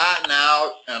flatten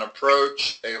out and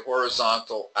approach a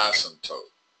horizontal asymptote.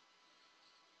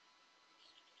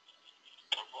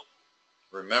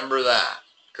 Remember that,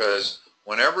 because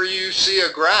whenever you see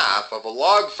a graph of a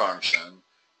log function,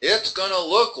 it's going to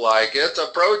look like it's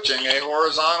approaching a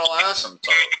horizontal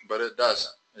asymptote, but it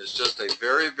doesn't. It's just a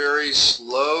very, very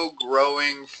slow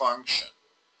growing function,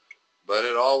 but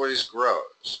it always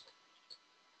grows.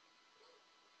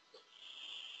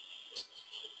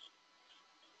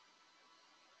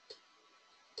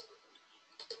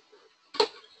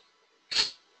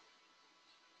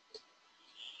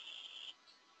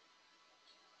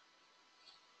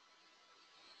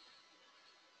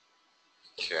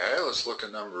 Okay, let's look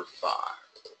at number 5.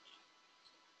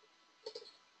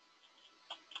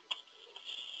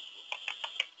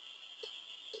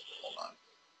 Hold on.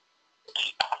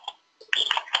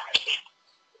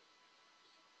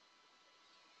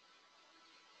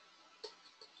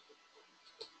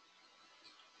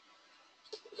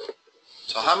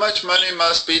 So how much money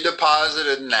must be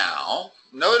deposited now?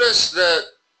 Notice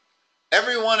that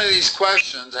every one of these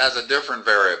questions has a different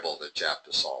variable that you have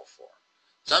to solve for.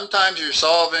 Sometimes you're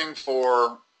solving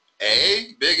for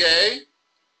A, big A.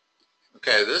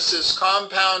 Okay, this is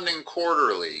compounding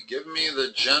quarterly. Give me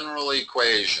the general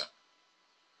equation.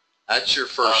 That's your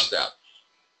first step.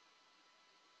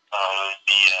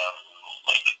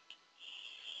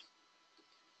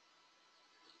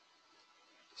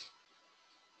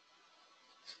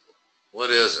 What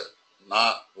is it?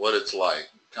 Not what it's like.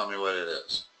 Tell me what it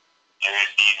is. It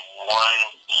would be 1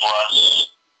 plus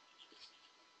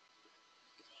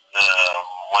the,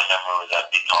 what number would that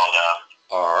be called out?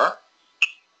 R.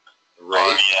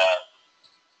 Rate.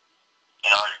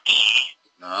 And RT.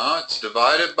 No, it's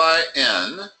divided by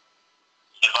N.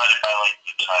 Divided by like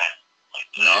the time.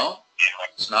 No,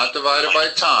 it's not divided by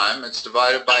time. It's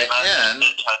divided by N.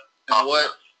 And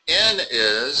what N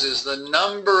is the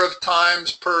number of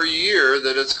times per year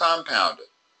that it's compounded.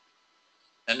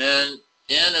 And then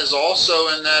N is also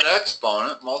in that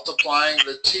exponent multiplying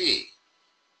the T.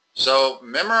 So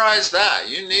memorize that.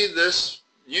 You need this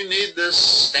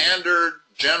standard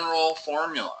general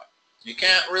formula. You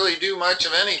can't really do much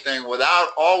of anything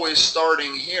without always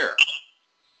starting here.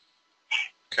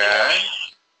 Okay?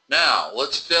 Now,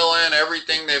 let's fill in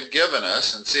everything they've given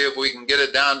us and see if we can get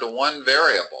it down to one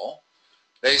variable.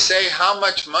 They say how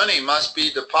much money must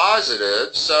be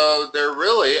deposited, so they're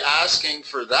really asking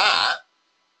for that,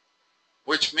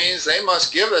 which means they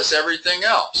must give us everything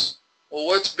else. Well,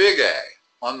 what's big A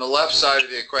on the left side of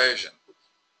the equation?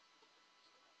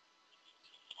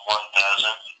 1,000.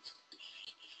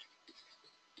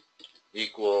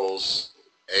 Equals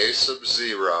A sub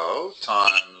 0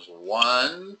 times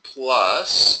 1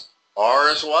 plus R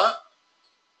is what?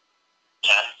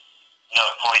 10. No,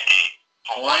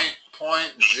 0.8.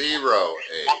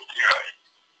 0.08.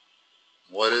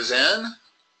 What is N?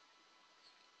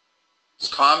 It's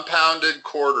compounded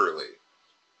quarterly.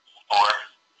 4.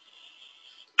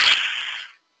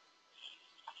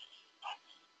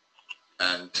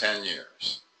 And 10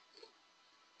 years.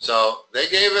 So they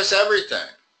gave us everything.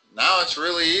 Now it's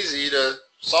really easy to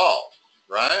solve,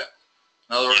 right?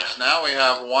 In other words, now we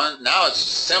have now it's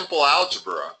simple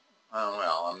algebra.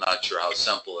 Well, I'm not sure how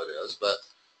simple it is, but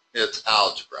it's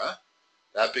algebra.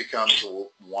 That becomes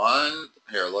 1,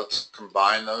 here, let's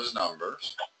combine those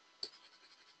numbers.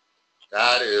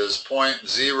 That is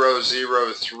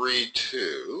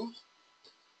 0.0032.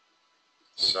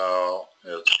 So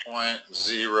it's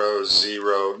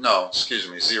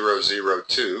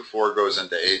 0.02. 4 goes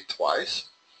into 8 twice.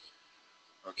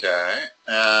 Okay,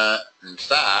 in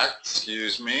fact,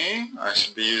 excuse me, I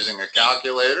should be using a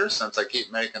calculator since I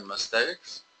keep making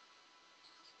mistakes.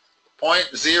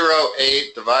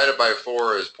 0.08 divided by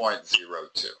 4 is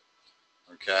 0.02.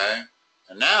 Okay,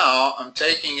 and now I'm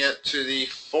taking it to the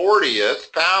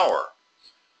 40th power.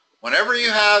 Whenever you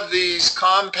have these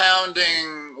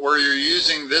compounding where you're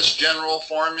using this general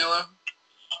formula,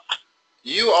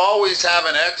 you always have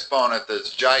an exponent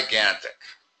that's gigantic.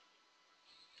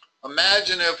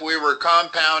 Imagine if we were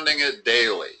compounding it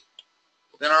daily.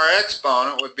 Then our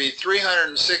exponent would be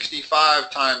 365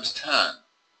 times 10.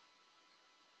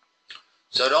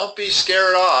 So don't be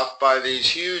scared off by these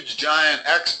huge giant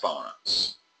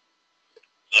exponents.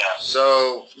 Yeah.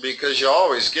 So, because you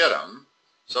always get them.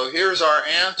 So here's our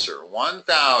answer.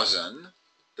 1,000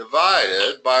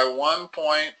 divided by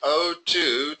 1.02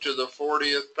 to the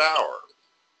 40th power.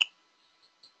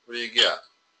 What do you get?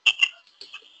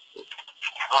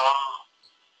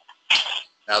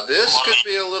 Now this could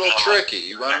be a little tricky.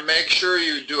 You want to make sure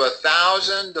you do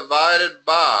 1,000 divided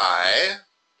by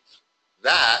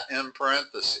that in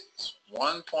parentheses.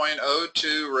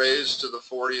 1.02 raised to the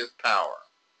 40th power.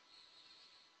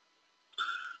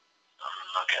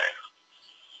 Okay.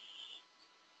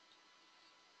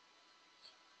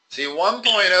 See,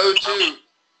 1.02,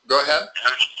 go ahead.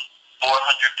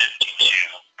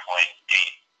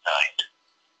 452.89.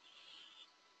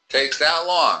 Takes that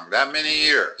long, that many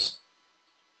years.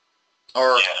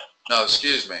 Or, no,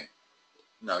 excuse me.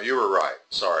 No, you were right.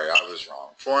 Sorry, I was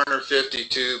wrong.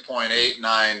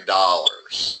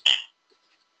 $452.89.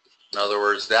 In other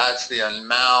words, that's the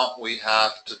amount we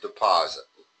have to deposit.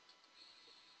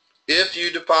 If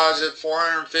you deposit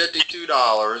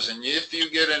 $452 and if you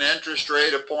get an interest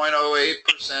rate of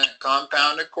 0.08%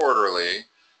 compounded quarterly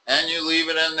and you leave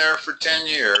it in there for 10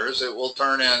 years, it will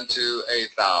turn into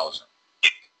 1,000.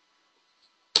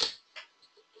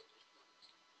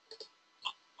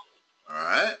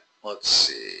 Alright, let's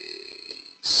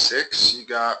see. 6 you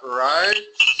got right,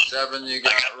 7 you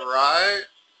got right,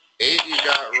 8 you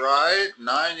got right,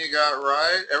 9 you got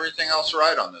right, everything else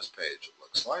right on this page it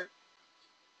looks like.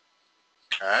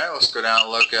 Okay, let's go down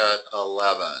and look at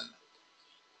 11.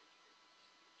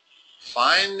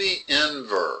 Find the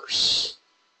inverse.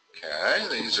 Okay,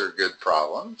 these are good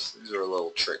problems. These are a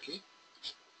little tricky.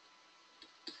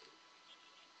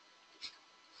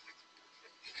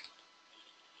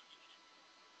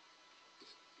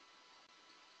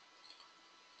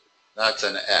 That's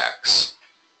an x.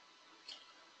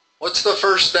 What's the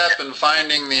first step in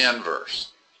finding the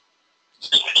inverse?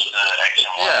 Switch the x and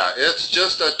y. Yeah, it's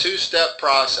just a two-step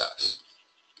process.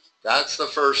 That's the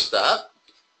first step.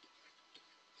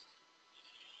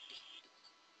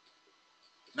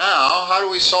 Now, how do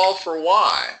we solve for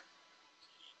y?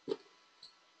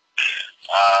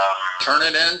 Turn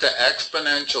it into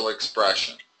exponential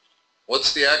expression.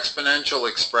 What's the exponential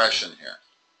expression here?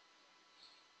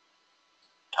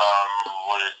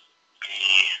 Would it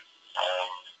be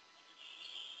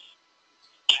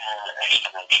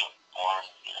exponential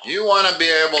 1? You want to be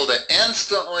able to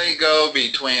instantly go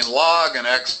between log and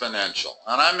exponential.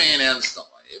 And I mean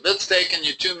instantly. If it's taken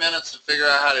you 2 minutes to figure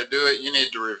out how to do it, you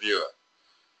need to review it.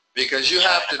 Because you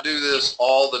have to do this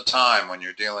all the time when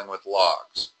you're dealing with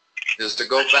logs, is to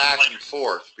go back and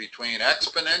forth between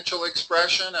exponential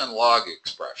expression and log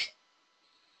expression.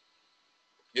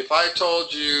 If I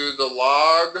told you the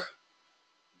log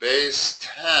base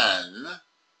 10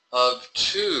 of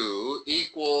 2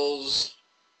 equals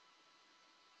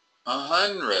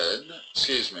 100,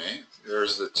 excuse me,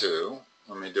 there's the 2.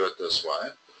 Let me do it this way.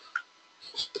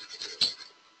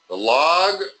 The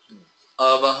log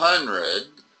of 100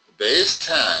 base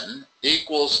 10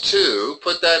 equals 2.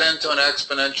 Put that into an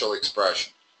exponential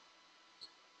expression.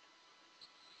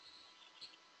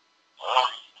 I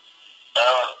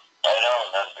don't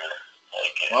remember.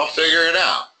 Well, figure it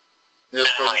out.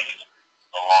 It's been like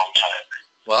a long time.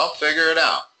 Well, figure it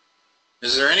out.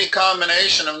 Is there any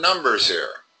combination of numbers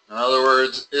here? In other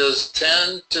words, is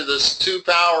 10 to the 2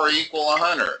 power equal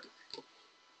 100?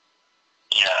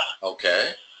 Yeah.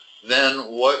 Okay. Then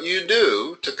what you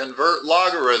do to convert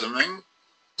logarithming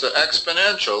to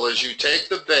exponential is you take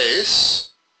the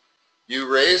base, you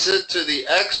raise it to the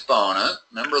exponent,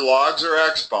 remember logs are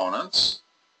exponents,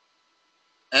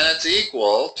 and it's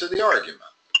equal to the argument.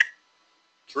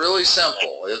 It's really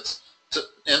simple.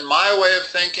 In my way of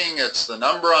thinking, it's the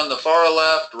number on the far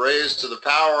left raised to the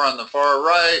power on the far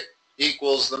right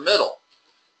equals the middle.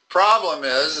 Problem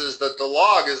is that the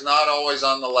log is not always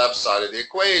on the left side of the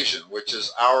equation, which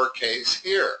is our case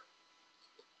here.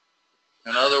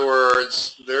 In other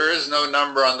words, there is no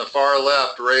number on the far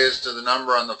left raised to the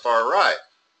number on the far right.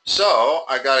 So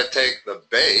I got to take the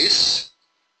base,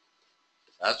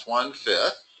 that's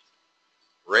 1/5,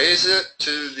 raise it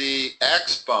to the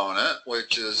exponent,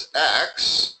 which is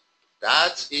x,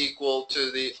 that's equal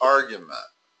to the argument.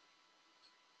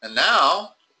 And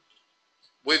now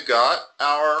we've got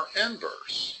our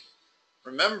inverse.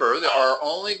 Remember that our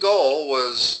only goal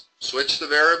was switch the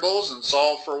variables and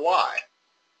solve for y.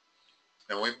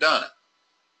 And we've done it.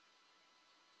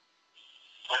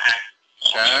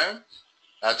 Okay?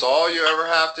 That's all you ever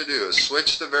have to do is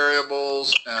switch the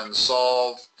variables and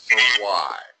solve for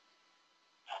y.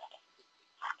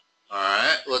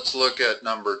 Alright, let's look at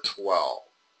number 12.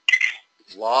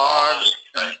 Log,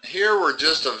 and here we're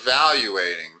just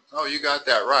evaluating. Oh, you got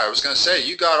that right. I was going to say,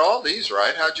 you got all these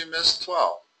right. How'd you miss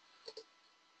 12?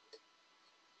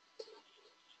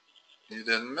 You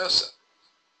didn't miss it.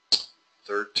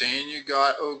 13 you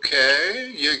got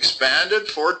okay. You expanded.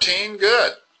 14,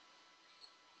 good.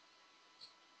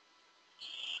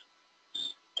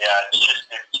 Yeah, it's just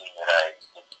 15 that I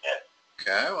didn't get.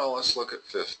 Okay, well, let's look at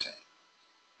 15.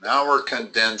 Now we're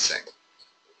condensing.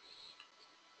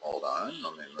 Hold on,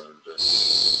 let me move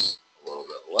this a little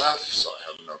bit left so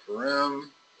I have enough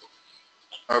room.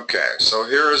 Okay, so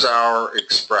here's our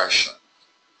expression.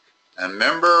 And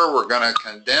remember, we're going to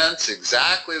condense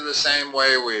exactly the same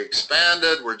way we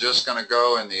expanded. We're just going to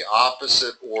go in the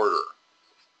opposite order.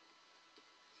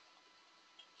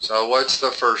 So what's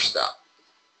the first step?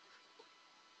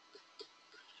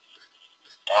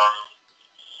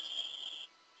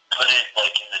 Put it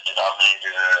like in the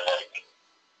denominator, like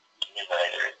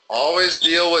numerator. Always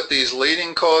deal with these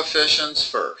leading coefficients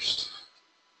first.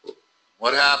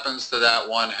 What happens to that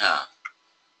 1/2?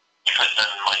 You put them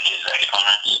like as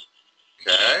exponents.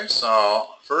 Okay,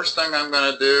 so first thing I'm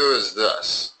going to do is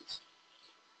this.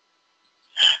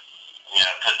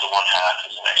 Yeah, put the 1/2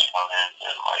 as an exponent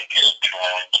and like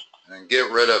subtract. And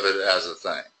get rid of it as a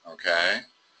thing, okay?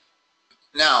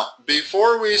 Now,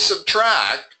 before we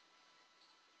subtract,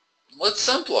 let's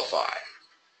simplify.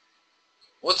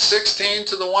 What's 16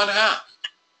 to the 1/2?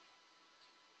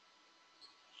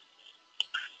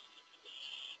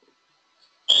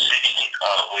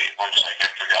 Wait, 1 second, I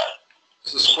forgot.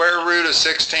 It's the square root of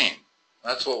 16.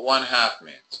 That's what 1/2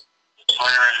 means. The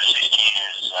square root of 16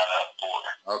 is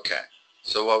 4. Okay,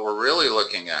 so what we're really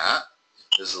looking at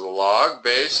is the log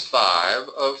base 5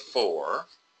 of 4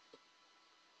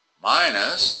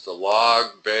 minus the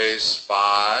log base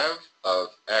 5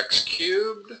 of x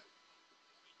cubed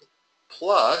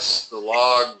plus the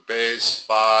log base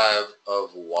 5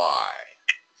 of y.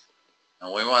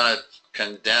 And we want to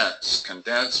condense.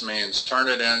 Condense means turn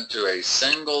it into a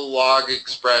single log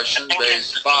expression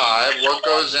base 5. What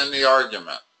goes in the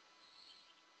argument?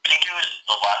 I think it was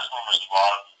the last one was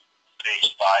log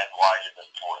base 5y to the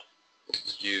 4th.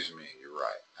 Excuse me, you're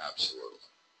right. Absolutely.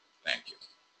 Thank you.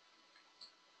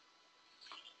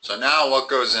 So now what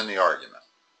goes in the argument?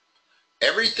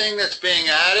 Everything that's being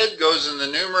added goes in the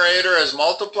numerator as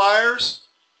multipliers.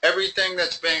 Everything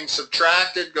that's being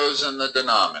subtracted goes in the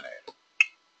denominator.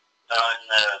 So in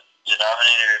the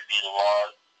denominator it would be the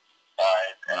log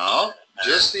 5. No,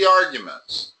 just the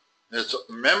arguments.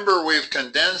 Remember, we've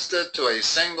condensed it to a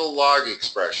single log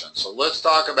expression. So let's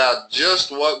talk about just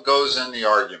what goes in the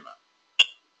argument.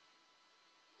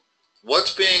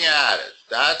 What's being added?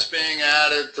 That's being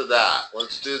added to that.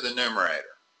 Let's do the numerator.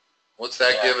 What's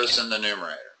that give us in the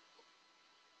numerator?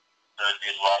 So it would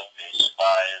be log base 5.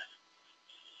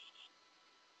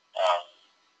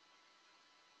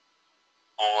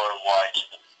 4y to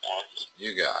the 4th.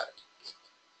 You got it.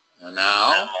 And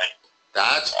now,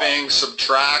 that's being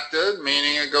subtracted,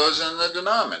 meaning it goes in the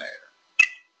denominator.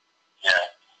 Yeah.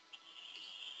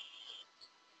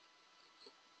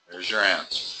 There's your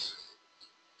answer.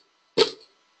 Yeah.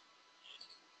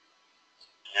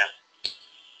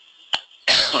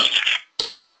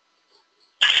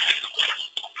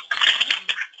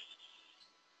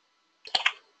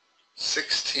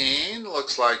 16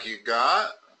 looks like you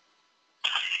got.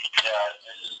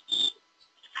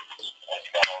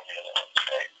 I've got all the other ones,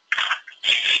 right?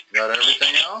 You got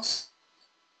everything else?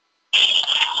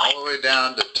 All the way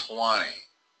down to 20.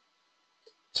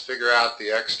 Let's figure out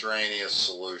the extraneous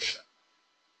solution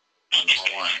on 20.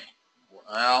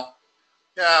 Well,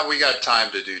 yeah, we got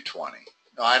time to do 20.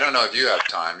 No, I don't know if you have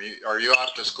time. Are you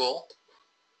off to school?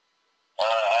 I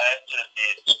have to be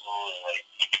at school in like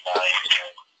 9,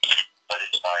 but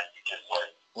it's fine because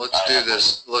like...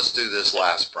 Let's do this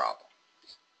last problem.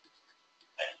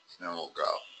 Then we'll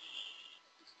go.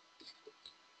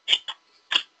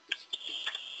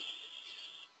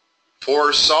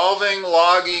 For solving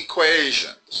log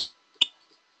equations,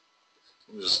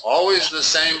 it's always the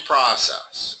same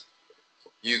process.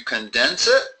 You condense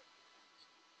it,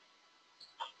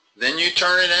 then you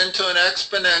turn it into an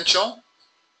exponential,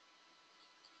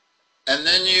 and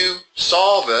then you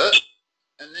solve it,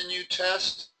 and then you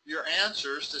test your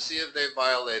answers to see if they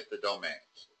violate the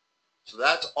domains. So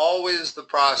that's always the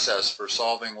process for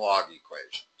solving log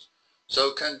equations.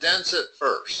 So condense it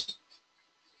first.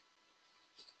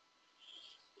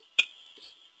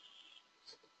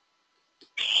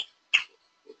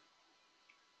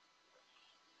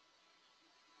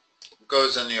 What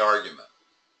goes in the argument?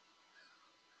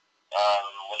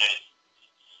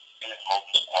 When it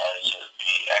multiplies, it would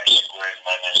be x squared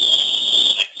minus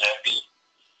 6x.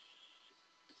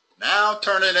 Now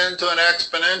turn it into an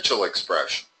exponential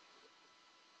expression.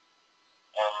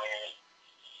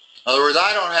 In other words,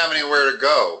 I don't have anywhere to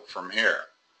go from here.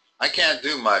 I can't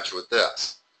do much with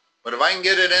this. But if I can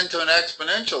get it into an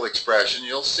exponential expression,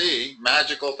 you'll see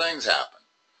magical things happen.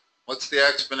 What's the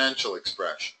exponential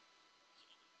expression?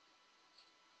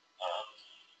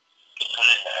 Put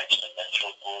it in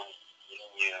exponential form.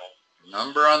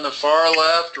 Number on the far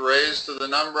left raised to the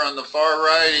number on the far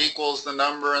right equals the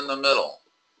number in the middle.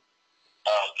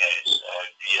 Okay, so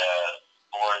it'd be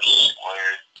 4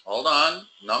 squared. Hold on.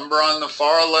 Number on the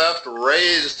far left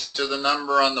raised to the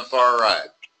number on the far right.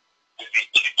 It'd be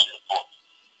 2 to the 4th.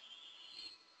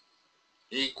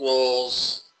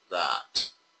 Equals that.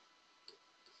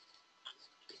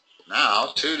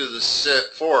 Now 2 to the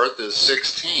 4th is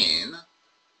 16.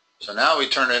 So now we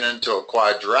turn it into a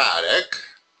quadratic.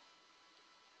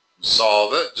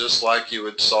 Solve it just like you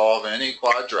would solve any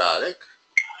quadratic.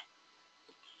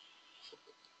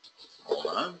 Hold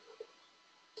on.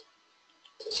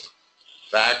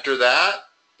 Factor that.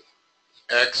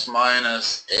 X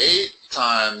minus 8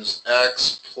 times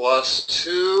x plus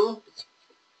 2.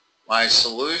 My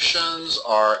solutions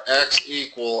are x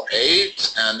equal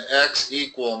 8 and x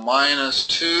equal minus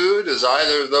 2. Does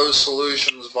either of those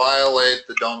solutions violate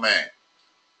the domain?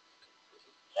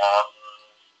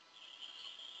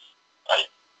 I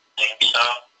think so.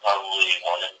 Probably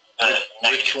one.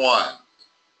 Which one?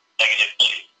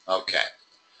 -2. Okay.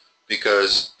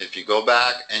 Because if you go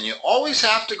back, and you always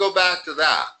have to go back to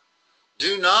that,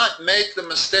 do not make the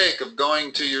mistake of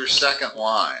going to your second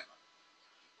line.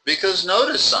 Because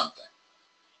notice something.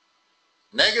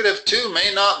 -2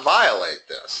 may not violate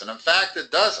this, and in fact it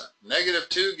doesn't.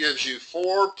 -2 gives you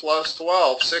 4 plus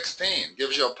 12, 16.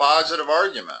 Gives you a positive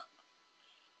argument.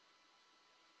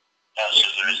 So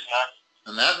there is not?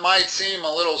 And that might seem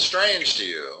a little strange to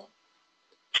you,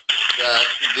 that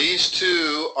these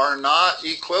two are not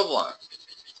equivalent.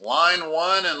 Line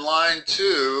 1 and line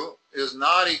 2 is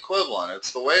not equivalent.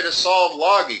 It's the way to solve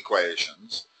log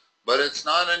equations, but it's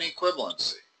not an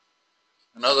equivalency.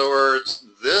 In other words,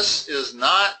 this is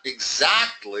not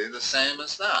exactly the same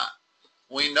as that.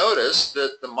 We notice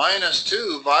that the minus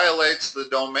 2 violates the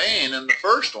domain in the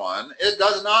first one. It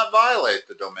does not violate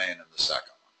the domain in the second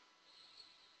one.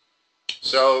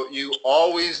 So you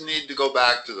always need to go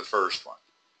back to the first one.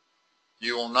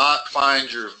 You will not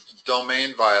find your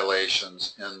domain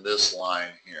violations in this line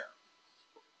here.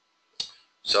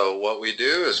 So what we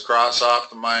do is cross off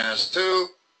the minus 2,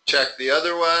 check the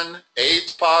other one.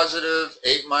 8's positive,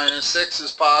 8 minus 6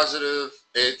 is positive.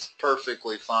 8's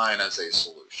perfectly fine as a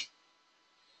solution.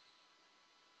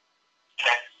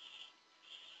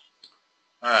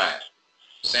 All right,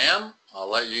 Sam, I'll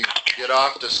let you get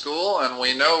off to school, and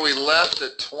we know we left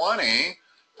at 20.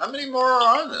 How many more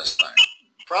are on this thing?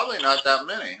 Probably not that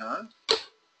many, huh?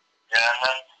 Yeah.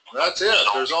 That's it.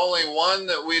 There's only one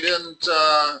that we didn't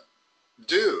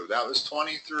do. That was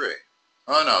 23.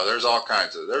 Oh no, there's all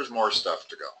kinds of, there's more stuff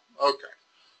to go.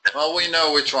 Okay. Well, we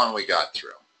know which one we got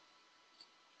through.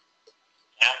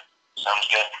 Yeah, sounds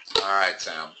good. All right,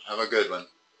 Sam. Have a good one.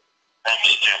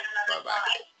 Thanks, too.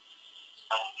 Bye-bye.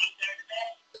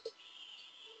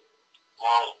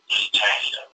 Well, just text him.